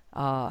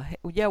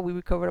 Yeah, we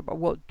recovered about.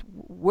 Well,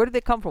 where did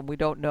they come from? We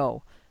don't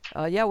know.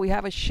 Yeah, we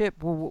have a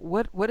ship.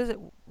 What is it?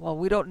 Well,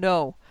 we don't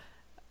know.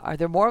 Are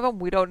there more of them?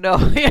 We don't know.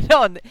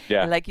 And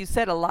Yeah. like you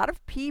said, a lot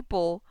of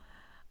people,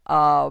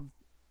 uh,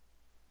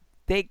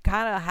 they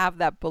kind of have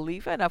that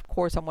belief, and of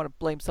course, I'm going to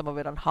blame some of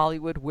it on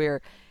Hollywood,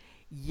 where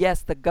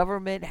yes, the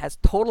government has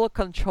total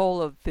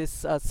control of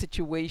this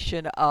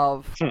situation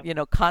of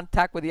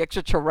contact with the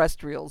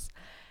extraterrestrials,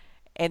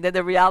 and then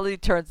the reality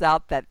turns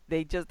out that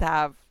they just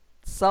have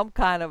some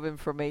kind of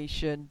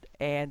information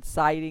and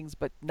sightings,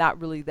 but not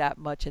really that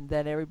much, and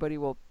then everybody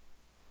will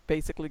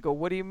basically go,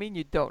 "What do you mean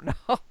you don't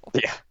know?"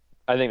 Yeah.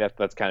 I think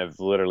that's kind of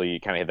literally you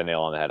kind of hit the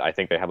nail on the head. I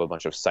think they have a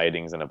bunch of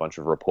sightings and a bunch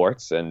of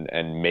reports and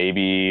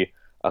maybe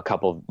a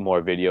couple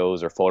more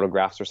videos or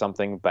photographs or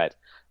something, but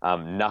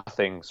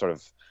nothing sort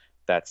of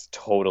that's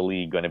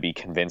totally going to be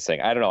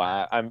convincing. I don't know.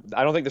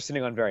 I don't think they're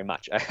sitting on very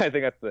much. I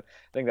think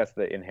that's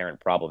the inherent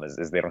problem is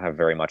they don't have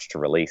very much to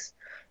release.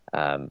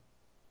 Um,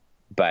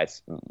 but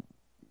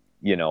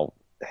you know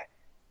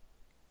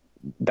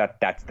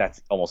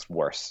that's almost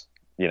worse,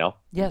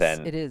 Yes,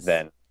 than it is.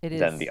 than It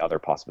than the is. other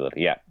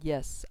possibility. Yeah.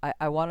 Yes,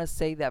 I want to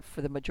say that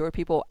for the majority of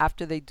people,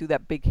 after they do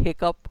that big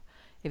hiccup,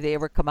 if they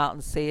ever come out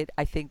and say it,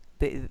 I think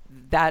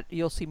that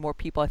you'll see more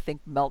people, I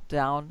think, melt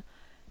down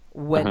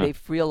when Hmm.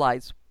 they've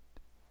realized,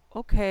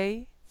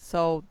 okay,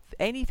 so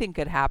anything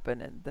could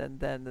happen, and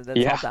then it's all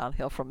Yeah.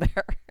 downhill from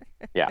there.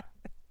 Yeah.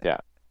 Yeah.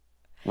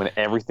 When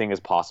everything is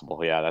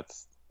possible. Yeah.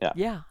 Yeah.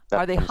 Yeah. That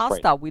Are they becomes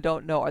frightening. hostile? We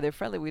don't know. Are they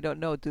friendly? We don't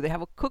know. Do they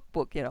have a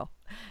cookbook?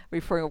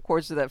 Referring, of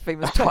course, to that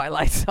famous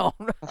Twilight Zone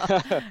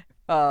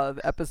Oh,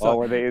 episode.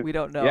 where they, We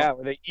don't know. yeah,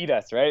 where they eat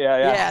us, right? Yeah,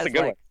 yeah. Yeah, That's a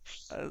good one.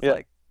 it's Yeah.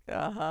 like,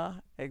 uh-huh, Okay.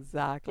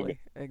 exactly,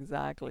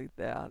 exactly.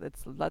 Yeah,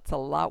 that's a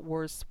lot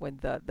worse when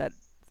that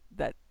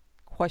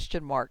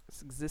question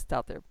marks exist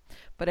out there.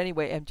 But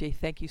anyway, MJ,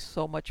 thank you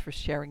so much for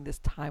sharing this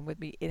time with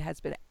me. It has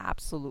been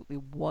absolutely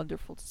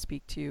wonderful to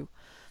speak to you.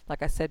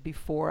 Like I said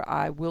before,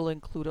 I will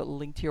include a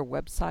link to your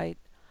website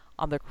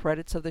on the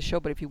credits of the show,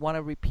 but if you want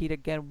to repeat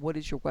again, what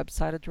is your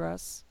website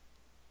address?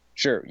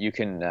 Sure. You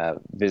can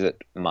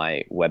visit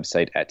my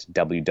website at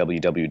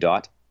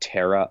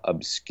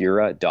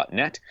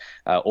www.terraobscura.net,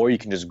 or you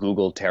can just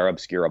Google Terra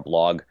Obscura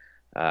blog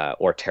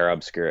or Terra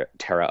Obscura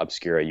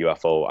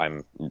UFO.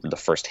 I'm the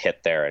first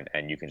hit there,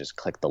 and you can just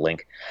click the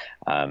link.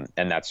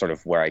 And that's sort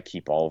of where I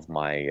keep all of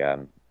my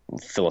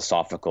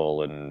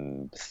philosophical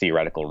and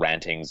theoretical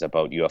rantings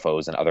about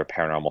UFOs and other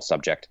paranormal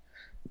subject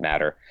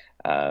matter.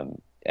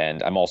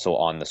 And I'm also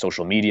on the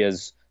social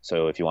medias.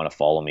 So if you want to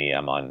follow me,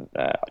 I'm on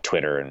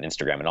Twitter and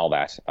Instagram and all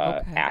that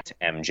Okay. at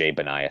MJ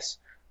Benias.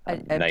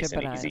 MJ Nice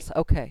and easy. Bananas.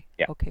 Okay.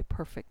 Yeah. Okay,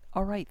 perfect.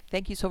 All right.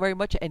 Thank you so very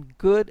much and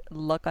good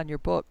luck on your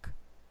book.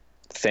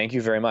 Thank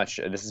you very much.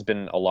 This has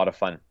been a lot of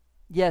fun.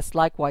 Yes,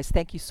 likewise.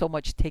 Thank you so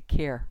much. Take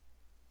care.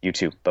 You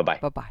too. Bye bye.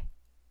 Bye bye.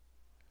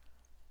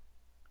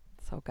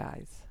 So,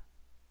 guys,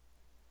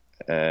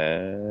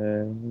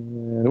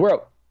 We're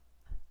out.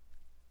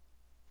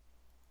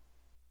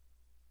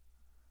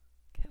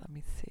 okay, let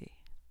me see.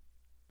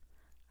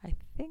 I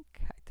think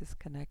I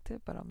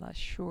disconnected, but I'm not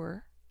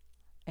sure.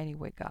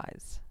 Anyway,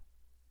 guys,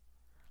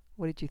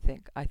 what did you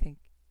think? I think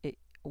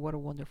what a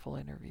wonderful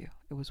interview.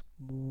 It was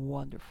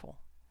wonderful.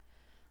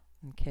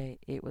 Okay,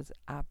 it was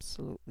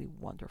absolutely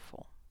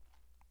wonderful.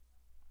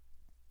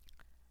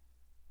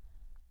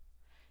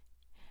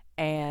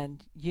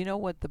 And you know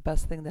what the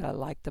best thing that I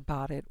liked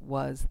about it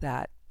was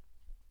that,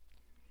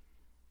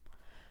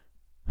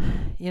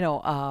 you know,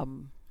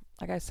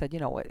 like I said,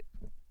 what,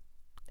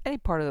 any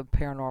part of the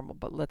paranormal,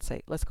 but let's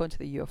go into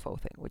the UFO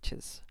thing, which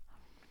is,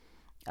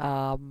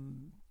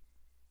 um,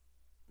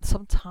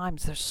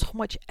 sometimes there's so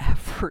much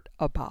effort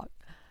about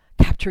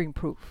capturing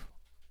proof,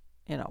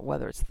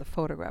 whether it's the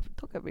photograph.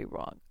 Don't get me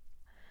wrong.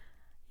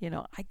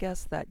 I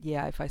guess that,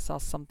 yeah, if I saw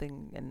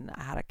something and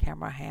I had a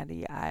camera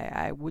handy,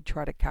 I would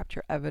try to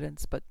capture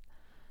evidence. But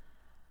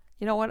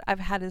you know what? I've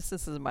had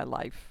instances in my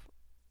life,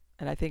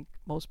 and I think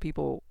most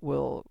people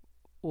will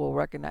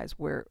recognize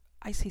where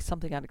I see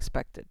something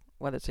unexpected,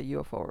 whether it's a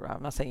UFO or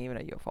I'm not saying even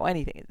a UFO,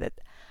 anything that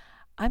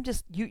I'm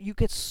just you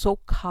get so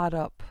caught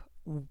up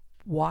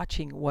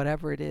watching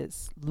whatever it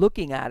is,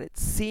 looking at it,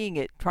 seeing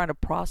it, trying to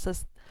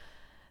process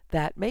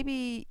that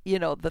maybe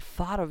the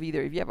thought of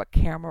either if you have a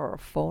camera or a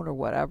phone or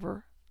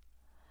whatever,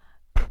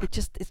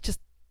 it's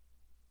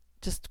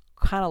just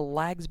kind of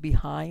lags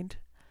behind,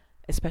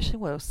 especially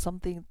when it's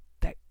something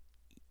that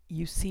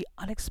you see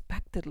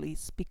unexpectedly,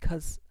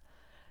 because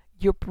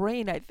your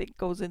brain, I think,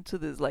 goes into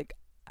this like,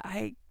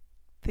 I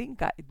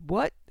think I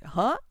what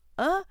huh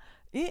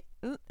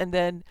and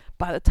then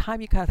by the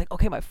time you kind of think,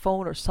 okay, my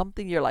phone or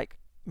something, you're like,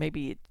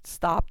 maybe it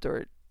stopped or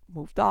it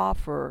moved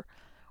off or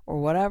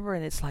whatever,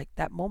 and it's like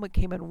that moment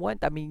came and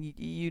went. I mean,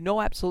 you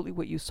know absolutely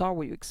what you saw,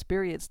 what you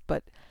experienced,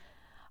 but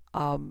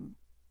um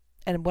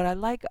and what I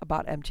like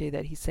about MJ,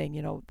 that he's saying,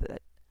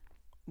 that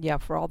yeah,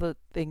 for all the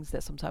things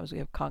that sometimes we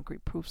have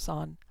concrete proofs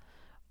on,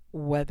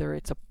 whether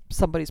it's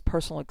somebody's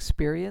personal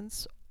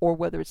experience or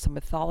whether it's the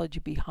mythology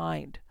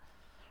behind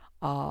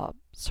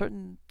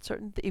certain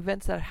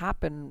events that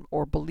happen,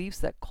 or beliefs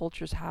that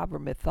cultures have, or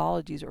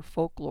mythologies or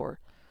folklore,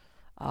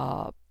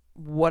 uh,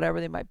 whatever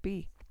they might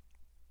be.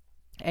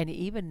 And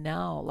even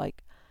now,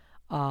 like,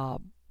 uh,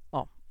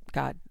 oh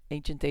God,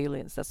 Ancient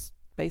Aliens. That's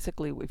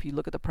basically, if you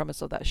look at the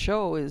premise of that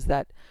show, is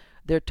that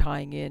they're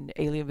tying in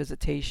alien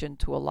visitation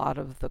to a lot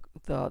of the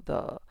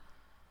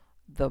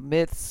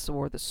myths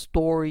or the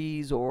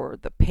stories or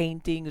the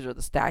paintings or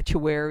the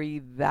statuary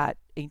that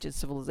ancient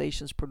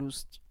civilizations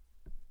produced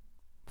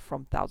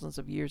from thousands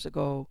of years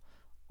ago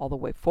all the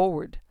way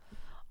forward,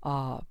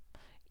 uh,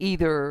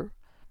 either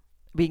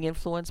being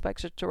influenced by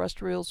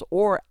extraterrestrials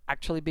or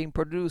actually being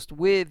produced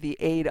with the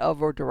aid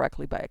of or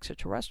directly by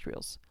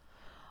extraterrestrials.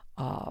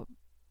 Uh,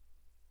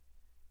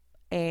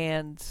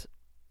 and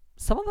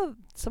some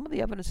of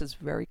the evidence is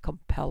very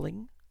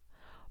compelling,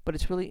 but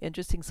it's really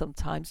interesting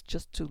sometimes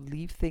just to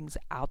leave things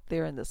out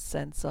there in the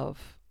sense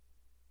of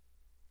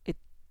it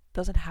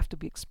doesn't have to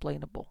be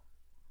explainable.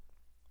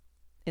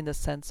 In the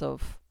sense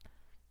of,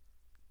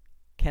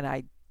 can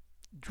I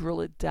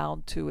drill it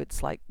down to,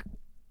 it's like,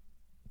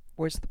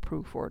 where's the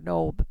proof? Or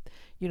no,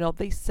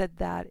 they said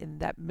that in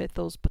that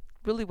mythos, but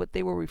really what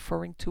they were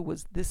referring to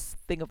was this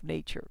thing of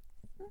nature.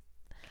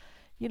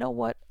 You know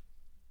what?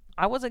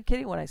 I wasn't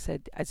kidding when I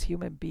said, as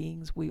human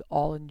beings, we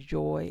all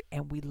enjoy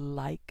and we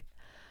like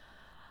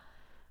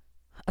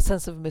a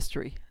sense of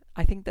mystery.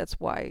 I think that's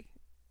why,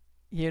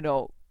 you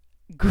know,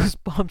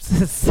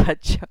 Goosebumps is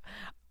such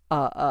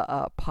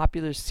a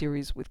popular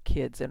series with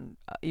kids. And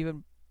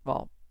even,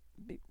 well,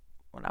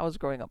 when I was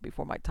growing up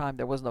before my time,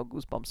 there was no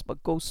Goosebumps,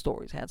 but ghost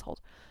stories, Hans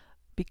Holz.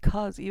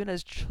 Because even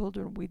as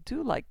children, we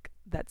do like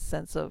that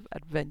sense of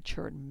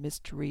adventure and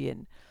mystery,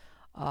 and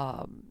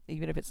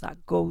even if it's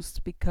not ghosts,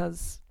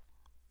 because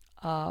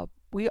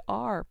we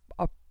are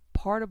a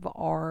part of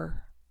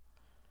our,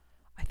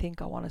 I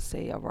think I want to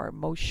say, of our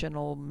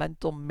emotional,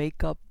 mental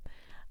makeup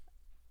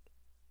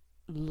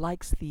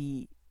likes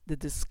the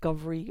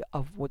discovery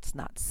of what's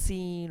not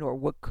seen or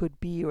what could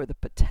be or the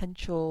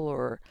potential,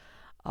 or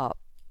uh,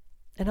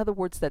 in other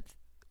words, that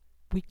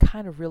we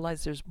kind of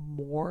realize there's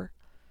more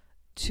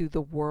to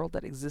the world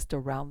that exists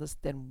around us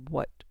than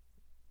what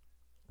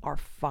our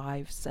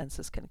five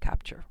senses can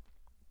capture.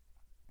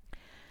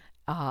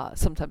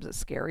 Sometimes it's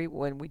scary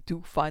when we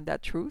do find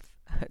that truth.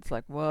 It's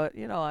like, what,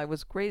 I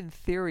was great in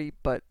theory,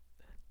 but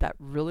that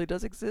really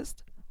does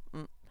exist.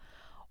 Mm.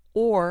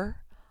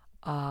 Or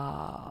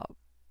uh,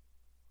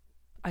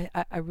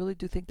 I really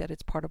do think that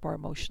it's part of our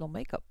emotional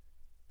makeup.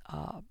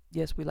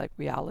 Yes, we like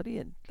reality,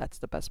 and that's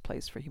the best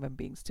place for human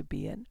beings to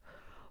be in.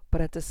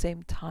 But at the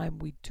same time,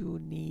 we do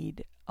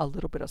need a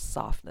little bit of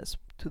softness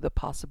to the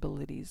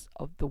possibilities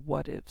of the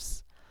what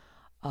ifs.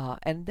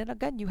 And then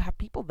again, you have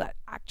people that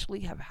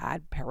actually have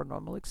had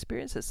paranormal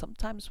experiences.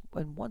 Sometimes,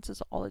 when once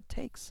is all it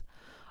takes.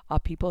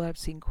 People have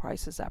seen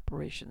crisis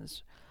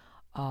apparitions.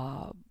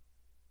 Uh,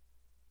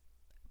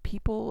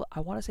 I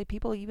want to say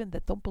people even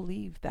that don't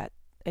believe that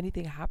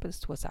anything happens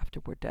to us after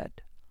we're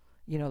dead.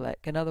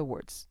 Like, in other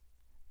words,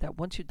 that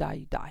once you die,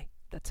 you die.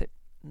 That's it.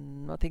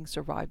 Nothing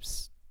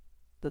survives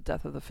the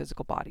death of the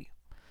physical body.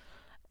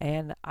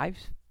 And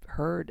I've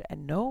heard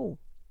and know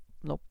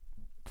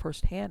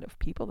firsthand of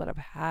people that have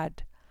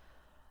had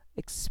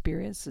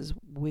experiences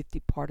with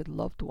departed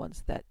loved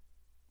ones that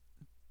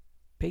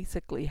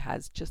basically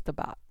has just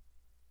about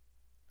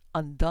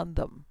undone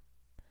them,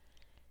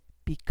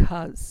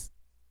 because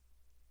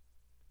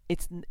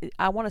it's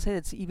I want to say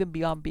it's even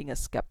beyond being a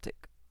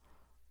skeptic.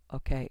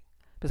 Okay,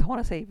 because I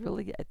want to say,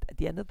 really, at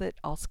the end of it,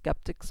 all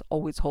skeptics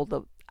always hold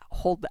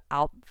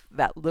out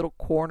that little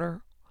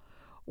corner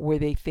where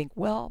they think,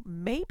 well,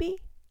 maybe.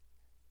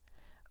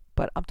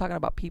 But I'm talking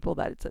about people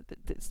that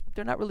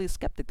they're not really a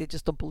skeptic. They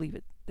just don't believe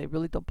it. They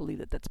really don't believe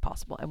that that's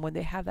possible. And when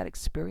they have that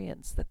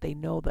experience that they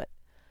know that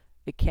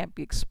it can't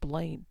be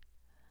explained,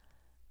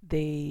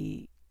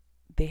 they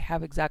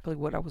have exactly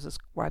what I was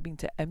describing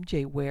to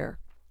MJ, where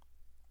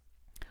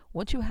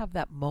once you have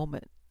that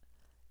moment,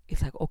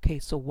 it's like, okay,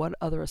 so what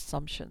other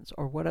assumptions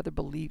or what other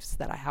beliefs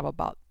that I have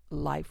about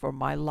life or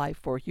my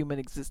life or human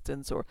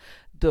existence or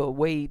the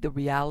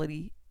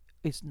reality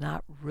is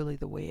not really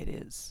the way it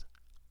is.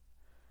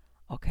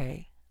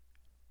 Okay?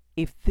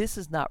 If this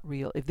is not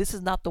real, if this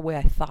is not the way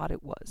I thought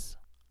it was,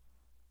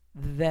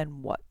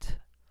 then what?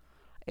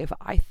 If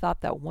I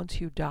thought that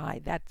once you die,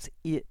 that's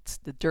it,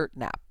 the dirt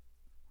nap,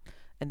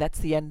 and that's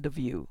the end of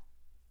you,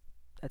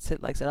 that's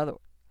it, like another,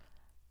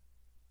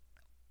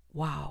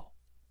 wow.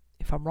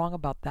 If I'm wrong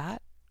about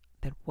that,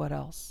 then what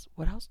else?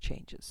 What else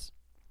changes?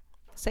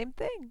 Same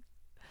thing.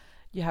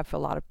 You have a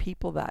lot of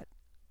people that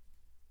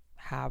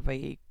have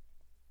a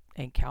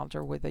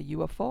encounter with a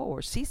UFO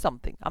or see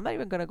something. I'm not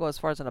even going to go as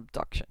far as an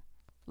abduction.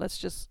 Let's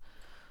just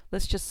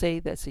say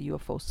that's a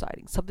UFO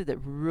sighting, something that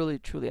really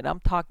truly, and I'm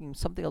talking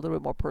something a little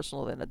bit more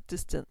personal than a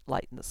distant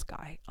light in the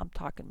sky. I'm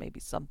talking maybe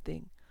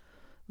something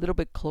a little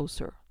bit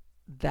closer,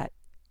 that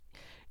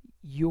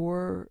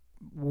your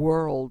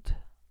world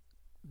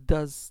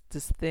does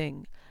this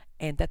thing,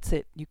 and that's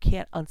it. You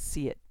can't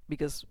unsee it,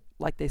 because,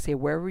 like they say,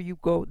 wherever you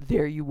go,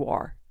 there you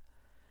are.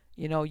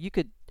 You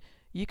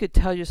could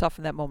tell yourself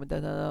in that moment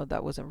that no,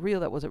 that wasn't real,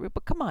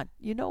 but come on,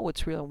 you know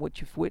what's real and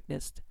what you've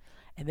witnessed.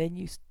 And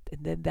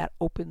then that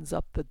opens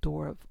up the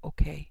door of,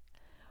 okay,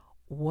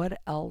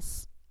 what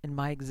else in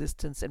my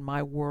existence, in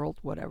my world,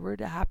 whatever it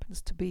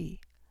happens to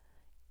be,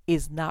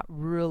 is not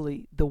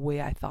really the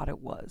way I thought it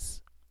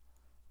was.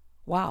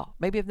 Wow,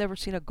 maybe I've never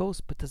seen a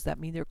ghost, but does that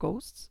mean they're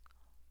ghosts?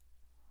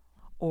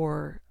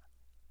 Or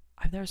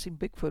I've never seen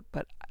Bigfoot,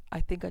 but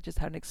I think I just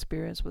had an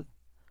experience with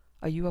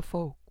a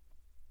UFO.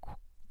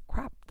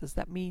 Crap, does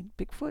that mean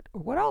Bigfoot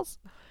or what else?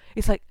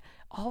 It's like,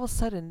 all of a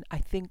sudden, I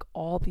think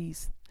all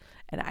these,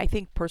 and I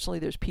think personally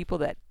there's people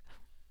that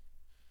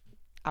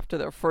after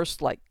their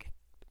first, like,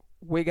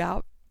 wig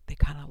out, they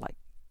kind of like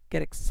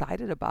get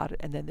excited about it,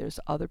 and then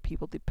there's other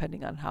people,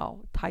 depending on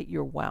how tight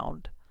you're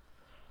wound,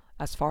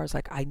 as far as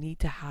like, I need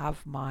to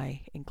have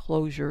my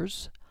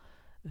enclosures,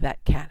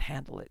 that can't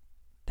handle it,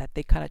 that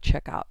they kind of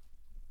check out.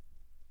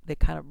 They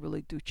kind of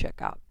really do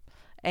check out.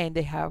 And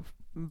they have,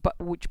 but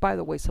which, by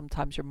the way,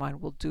 sometimes your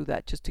mind will do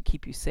that just to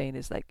keep you sane,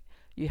 is like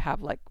you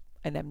have like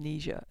an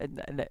amnesia,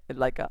 and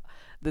like a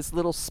this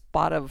little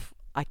spot of,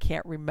 I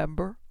can't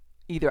remember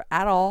either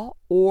at all,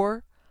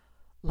 or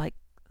like,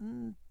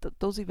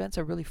 those events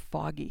are really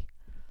foggy.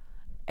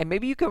 And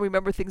maybe you can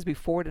remember things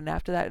before it and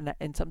after that.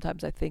 And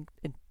sometimes I think,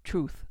 in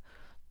truth,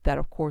 that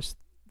of course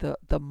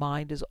the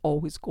mind is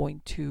always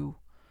going to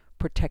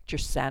protect your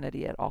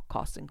sanity at all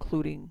costs,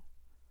 including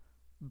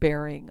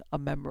bearing a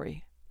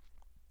memory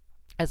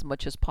as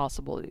much as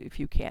possible if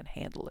you can't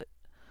handle it.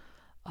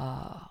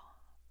 Uh,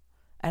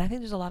 and I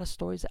think there's a lot of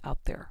stories out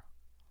there,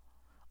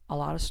 a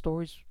lot of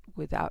stories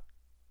without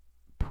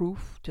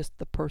proof, just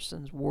the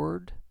person's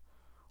word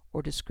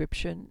or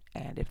description.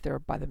 And if they're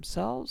by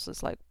themselves,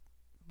 it's like,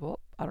 well,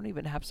 I don't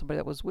even have somebody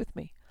that was with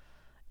me.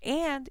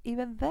 And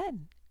even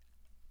then,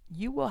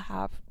 you will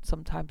have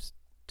sometimes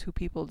two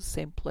people in the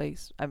same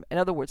place. In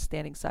other words,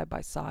 standing side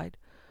by side,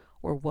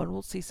 where one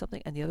will see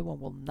something and the other one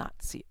will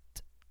not see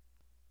it.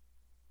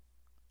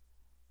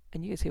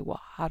 And you can say,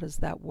 well, how does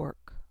that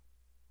work?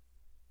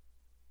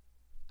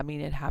 I mean,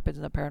 it happens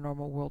in the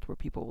paranormal world where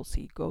people will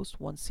see ghosts.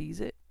 One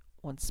sees it,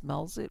 one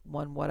smells it,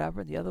 one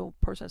whatever, and the other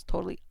person is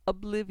totally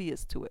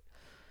oblivious to it.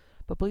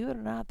 But believe it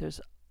or not,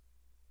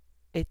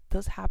 it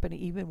does happen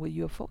even with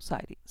UFO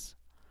sightings,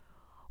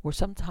 where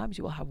sometimes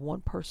you will have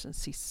one person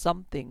see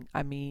something,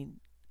 I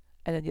mean,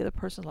 and then the other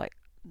person's like,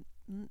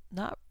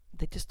 not,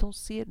 they just don't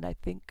see it. And I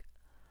think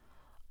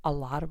a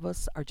lot of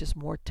us are just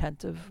more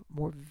attentive,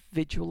 more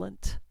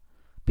vigilant.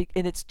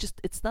 And it's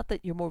not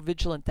that you're more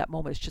vigilant that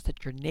moment, it's just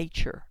that your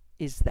nature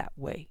is that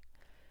way.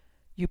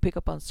 You pick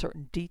up on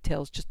certain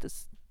details just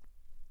as,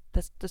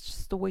 that's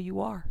just the way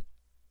you are.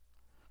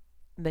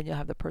 And then you'll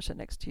have the person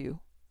next to you,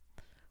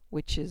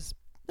 which is,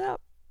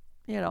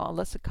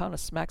 unless it kind of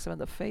smacks them in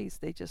the face,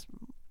 they just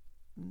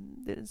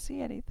didn't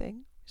see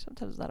anything.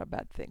 Sometimes it's not a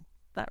bad thing.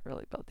 Not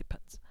really, but it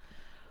depends.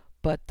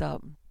 But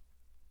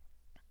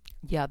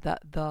yeah,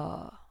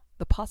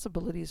 the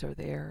possibilities are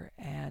there,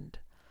 and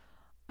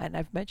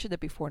I've mentioned it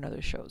before in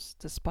other shows.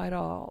 Despite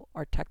all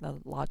our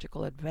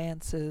technological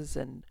advances,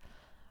 and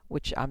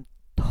which I'm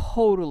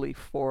totally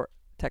for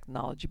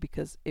technology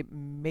because it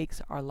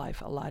makes our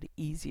life a lot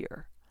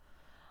easier,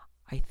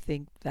 I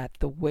think that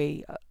the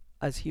way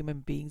as human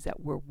beings that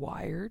we're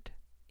wired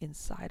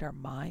inside our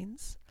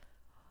minds,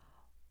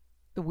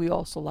 we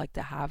also like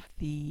to have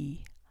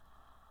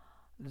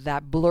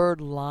that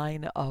blurred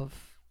line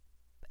of,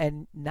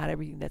 and not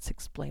everything that's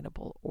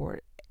explainable,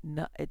 or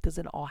it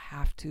doesn't all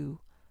have to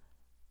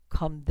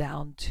come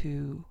down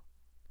to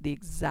the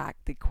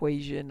exact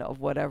equation of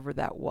whatever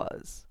that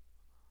was.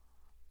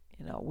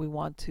 We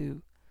want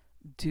to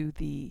do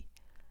the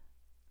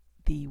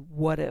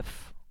what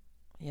if.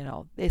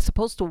 It's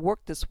supposed to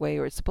work this way,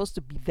 or it's supposed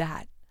to be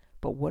that,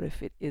 but what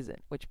if it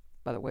isn't? Which,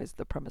 by the way, is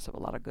the premise of a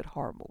lot of good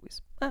horror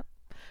movies.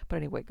 But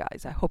anyway,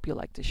 guys, I hope you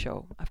like the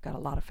show. I've got a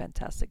lot of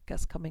fantastic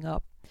guests coming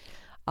up.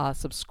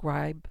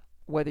 Subscribe,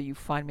 whether you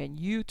find me on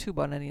YouTube,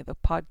 on any of the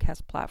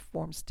podcast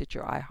platforms,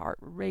 Stitcher,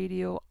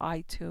 iHeartRadio,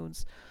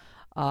 iTunes,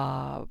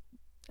 Podbean.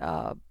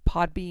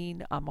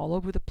 I'm all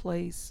over the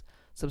place.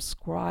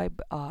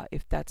 Subscribe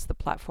if that's the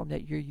platform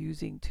that you're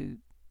using to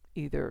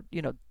either,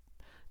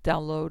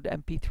 download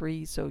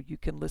MP3 so you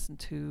can listen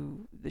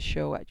to the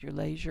show at your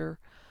leisure.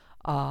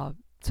 So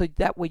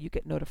that way you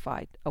get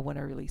notified of when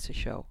I release a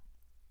show.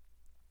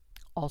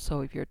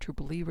 Also, if you're a true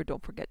believer,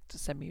 don't forget to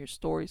send me your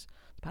stories.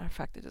 As a matter of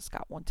fact, I just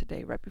got one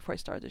today. Right before I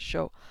started the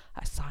show,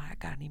 I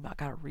got an email. I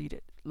got to read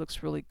it. It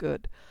looks really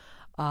good.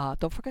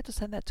 Don't forget to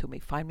send that to me.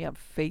 Find me on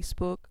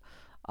Facebook,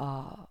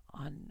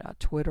 on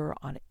Twitter,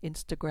 on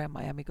Instagram,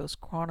 Miami Ghost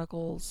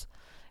Chronicles.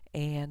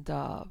 And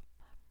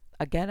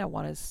again, I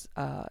want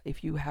to,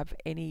 if you have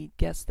any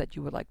guests that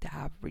you would like to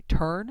have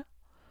return,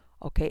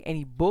 okay,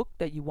 any book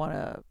that you want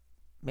to,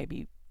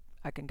 maybe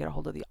I can get a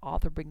hold of the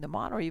author, bring them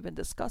on, or even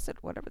discuss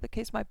it, whatever the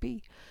case might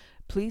be,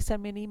 please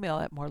send me an email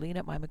at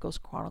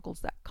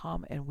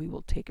marlene@miamighostchronicles.com, and we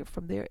will take it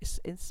from there,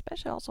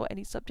 especially also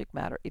any subject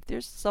matter. If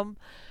there's some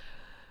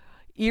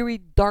eerie,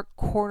 dark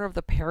corner of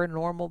the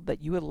paranormal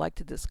that you would like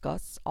to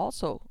discuss,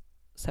 also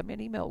send me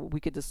an email.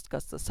 We could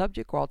discuss the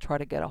subject, or I'll try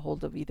to get a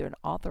hold of either an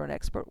author or an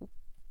expert.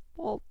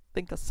 We'll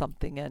think of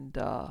something, and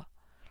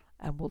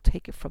we'll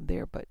take it from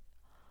there. But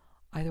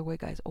either way,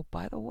 guys, oh,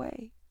 by the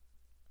way,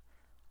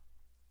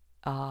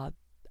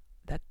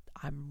 that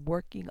I'm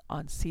working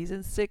on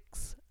season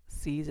 6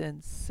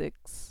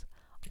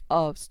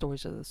 of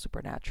Stories of the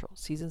Supernatural.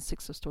 Season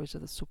 6 of Stories of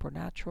the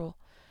Supernatural.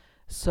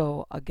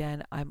 So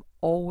again, I'm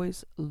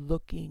always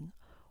looking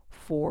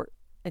for,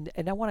 and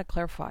I want to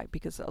clarify,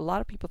 because a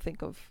lot of people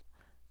think of,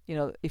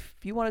 if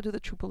you want to do the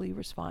True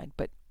Believers, fine,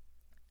 but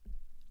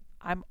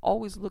I'm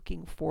always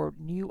looking for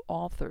new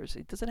authors.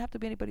 It doesn't have to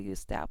be anybody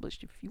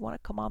established. If you want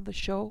to come on the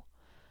show,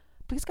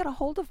 please get a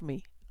hold of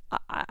me.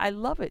 I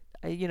love it.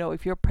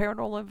 If you're a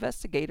paranormal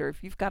investigator,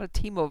 if you've got a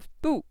team of,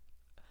 boo,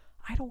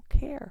 I don't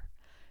care.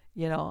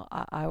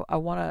 I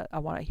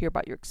want to hear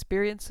about your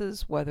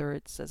experiences, whether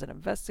it's as an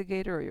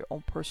investigator or your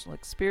own personal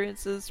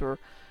experiences or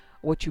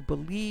what you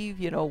believe.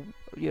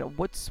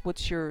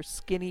 What's your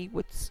skinny,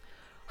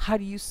 how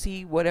do you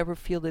see whatever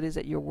field it is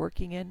that you're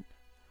working in.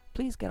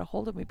 Please get a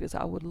hold of me, because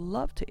I would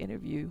love to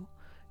interview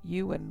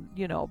you. And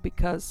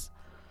because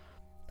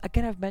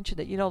again, I've mentioned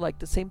that, like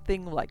the same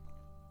thing, like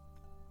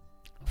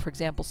for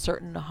example,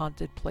 certain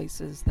haunted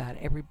places that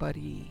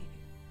everybody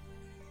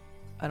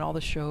and all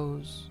the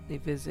shows they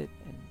visit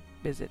and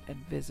visit and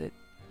visit.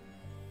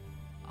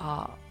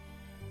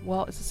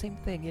 Well, it's the same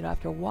thing.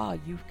 After a while,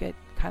 you get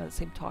kind of the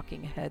same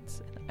talking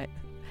heads.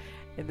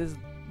 And this is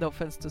no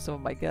offense to some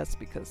of my guests,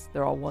 because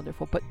they're all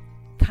wonderful, but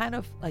kind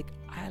of like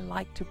I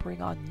like to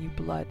bring on new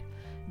blood,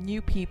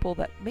 new people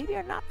that maybe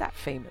are not that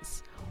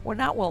famous or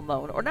not well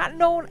known or not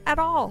known at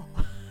all.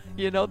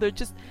 They're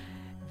just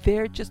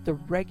the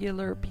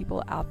regular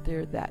people out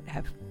there that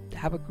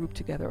have a group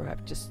together, or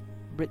have just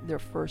written their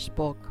first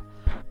book,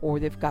 or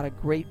they've got a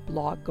great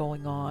blog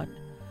going on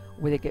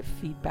where they get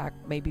feedback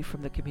maybe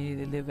from the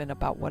community they live in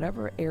about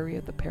whatever area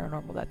of the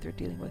paranormal that they're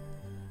dealing with.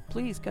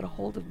 Please get a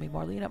hold of me,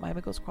 Marlene at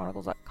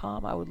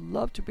MiamiGhostChronicles.com. I would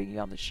love to bring you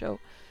on the show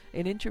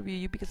and interview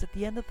you, because at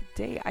the end of the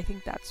day, I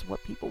think that's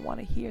what people want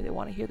to hear. They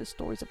want to hear the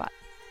stories about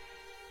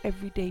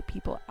everyday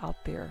people out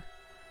there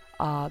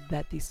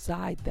that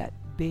decide that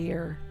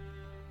they're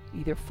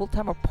either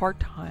full-time or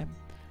part-time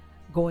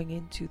going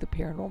into the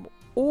paranormal,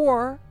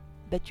 or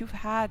that you've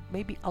had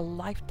maybe a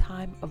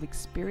lifetime of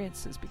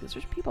experiences, because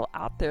there's people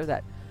out there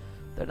that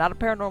they're not a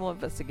paranormal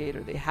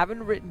investigator, they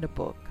haven't written a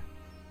book,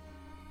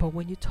 but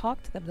when you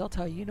talk to them, they'll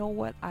tell you, you know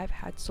what, I've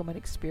had so many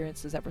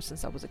experiences ever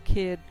since I was a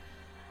kid.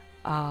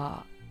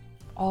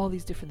 All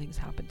these different things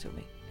happen to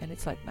me, and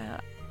it's like,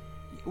 man,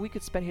 we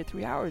could spend here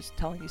 3 hours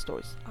telling these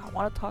stories. I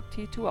want to talk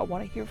to you too. I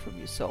want to hear from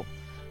you. So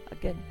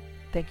again,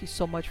 thank you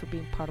so much for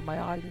being part of my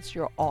audience.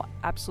 You're all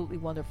absolutely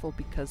wonderful,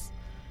 because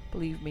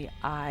believe me,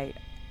 I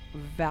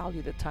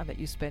value the time that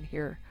you spend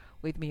here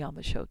with me on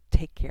the show.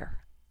 Take care.